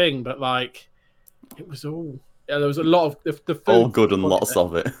particular thing, but like it was all there was a lot of the food, all good and lots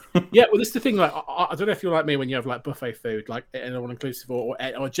of it. Yeah, well, this is the thing. Like I don't know if you're like me when you have like buffet food, like in all inclusive or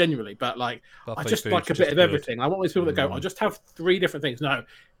generally, but like buffet I just like a bit of everything. I want those people that go, I'll just have 3 different things. No,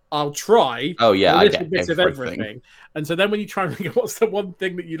 I'll try. Oh yeah, a little bit of everything. And so then when you try and think of what's the one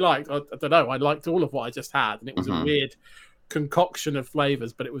thing that you liked, I don't know. I liked all of what I just had, and it was a weird concoction of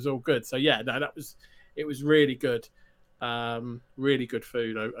flavors, but it was all good. So yeah, no, it was really good. Really good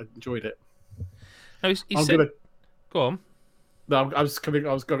food. I enjoyed it. No, go on. No, I was going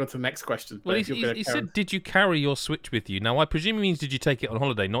to the next question. Well, he said, did you carry your Switch with you? Now, I presume it means did you take it on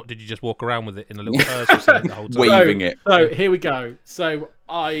holiday, not did you just walk around with it in a little purse or something the whole time? Waving it. So here we go. So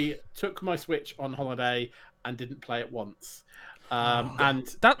I took my Switch on holiday and didn't play it once. And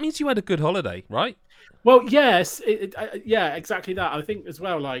that means you had a good holiday, right? Well, yes. Yeah, exactly that. I think as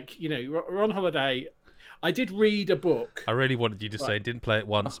well, like, you know, we're on holiday. I did read a book. I really wanted you to say didn't play it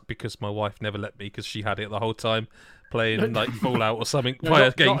once because my wife never let me because she had it the whole time playing like Fallout or something via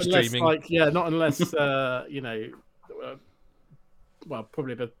game streaming. Not unless you know, well,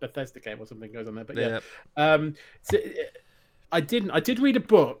 probably a Bethesda game or something goes on there. But yeah. So I did read a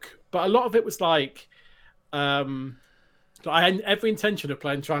book, but a lot of it was like, I had every intention of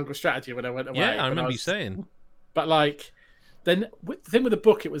playing Triangle Strategy when I went away. Yeah, I remember you saying. But like, then the thing with the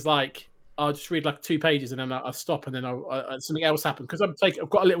book, it was like, I'll just read like 2 pages and then I'll stop and then something else happened because I've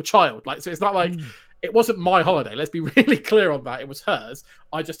got a little child. Like, so it's not like it wasn't my holiday. Let's be really clear on that. It was hers.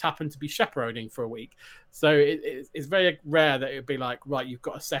 I just happened to be chaperoning for a week. So it's very rare that it would be like, right, you've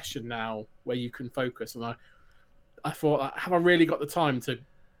got a session now where you can focus. And I thought, have I really got the time to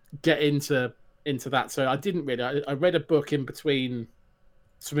get into that? So I didn't really. I read a book in between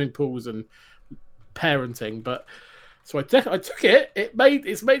swimming pools and parenting, but. So I took it. It's made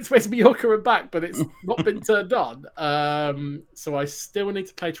its way to Mallorca and back, but it's not been turned on. So I still need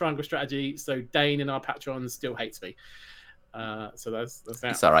to play Triangle Strategy. So Dane in our Patreon still hates me. So that's that.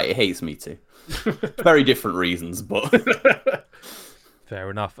 It's all right. It hates me too. Very different reasons, but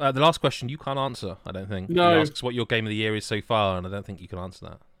fair enough. The last question you can't answer. I don't think. No. You asked what your game of the year is so far, and I don't think you can answer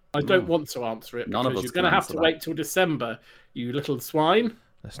that. I don't want to answer it because you're going to have to wait till December, you little swine.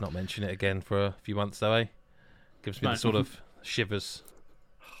 Let's not mention it again for a few months, though, eh? Gives me the sort of shivers.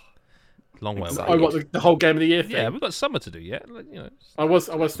 Long way away. I got the whole game of the year thing. Yeah, we've got summer to do yet. You know. I was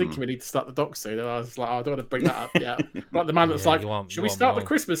thinking we need to start the doc soon, and I was like, I don't want to bring that up yet. Like the man that's like, should we start the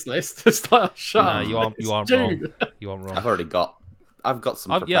Christmas list? It's like, shut up. You aren't wrong. You aren't wrong. I've got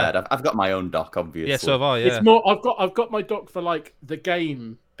some prepared. I've got my own doc, obviously. Yeah, so have I. Yeah. It's more. I've got my doc for like the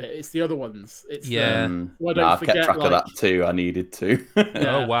game bit. It's the other ones. It's Yeah. Why No, don't I've forget, kept track of like- that too. I needed to.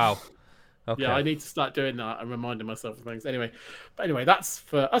 Yeah. Oh wow. Okay. Yeah, I need to start doing that and reminding myself of things. Anyway, that's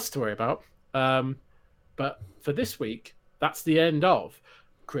for us to worry about. But for this week, that's the end of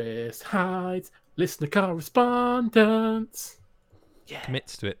Chris Hyde's listener correspondence. Yeah.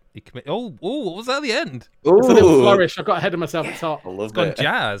 Commits to it. He Oh, what was that at the end? It's a little Ooh, flourish. I got ahead of myself at the top. I love Gone it.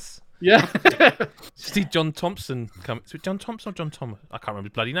 jazz. Yeah. See John Thompson come. Is it John Thompson or John Thomas? I can't remember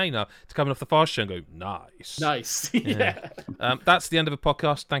his bloody name now. To coming off the fast show and go, nice. Nice. Yeah. That's the end of the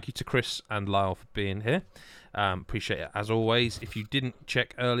podcast. Thank you to Chris and Lyle for being here. Appreciate it as always. If you didn't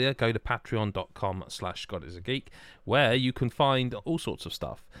check earlier, go to patreon.com/GodIsAGeek, where you can find all sorts of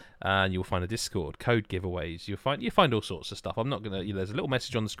stuff. And you'll find a Discord, code giveaways. You find all sorts of stuff. I'm not gonna. There's a little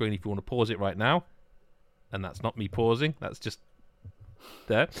message on the screen if you want to pause it right now, and that's not me pausing. That's just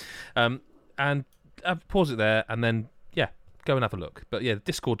there. And pause it there, and then go and have a look. But the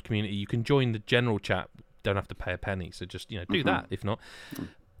Discord community, you can join the general chat. Don't have to pay a penny. So just do that. If not,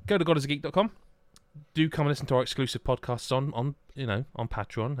 go to godisageek.com. Do come and listen to our exclusive podcasts on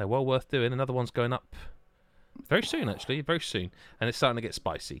Patreon. They're well worth doing. Another one's going up very soon, actually, very soon, and it's starting to get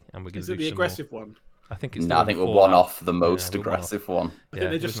spicy. And we're going Is to it do the some aggressive one? I think it's. No, I think we're before one that. off the most we're one off. aggressive one. I think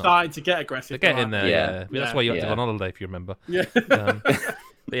they're just it's not- starting to get aggressive. They're getting there. Yeah. That's why you have to go on holiday if you remember. Yeah.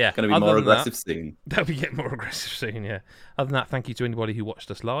 But yeah, Going to be other more than that- aggressive soon. They'll be getting more aggressive soon, yeah. Other than that, thank you to anybody who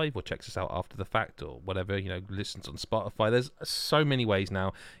watched us live or checks us out after the fact or whatever, listens on Spotify. There's so many ways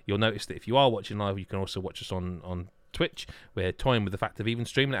now. You'll notice that if you are watching live, you can also watch us on Twitch. We're toying with the fact of even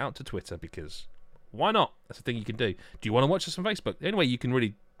streaming it out to Twitter because why not? That's the thing you can do. Do you want to watch us on Facebook? The only way you can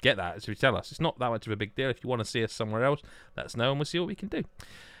really get that is if you tell us. It's not that much of a big deal. If you want to see us somewhere else, let us know and we'll see what we can do.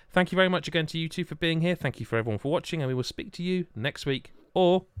 Thank you very much again to you two for being here. Thank you for everyone for watching, and we will speak to you next week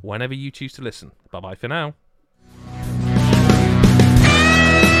or whenever you choose to listen. Bye-bye for now.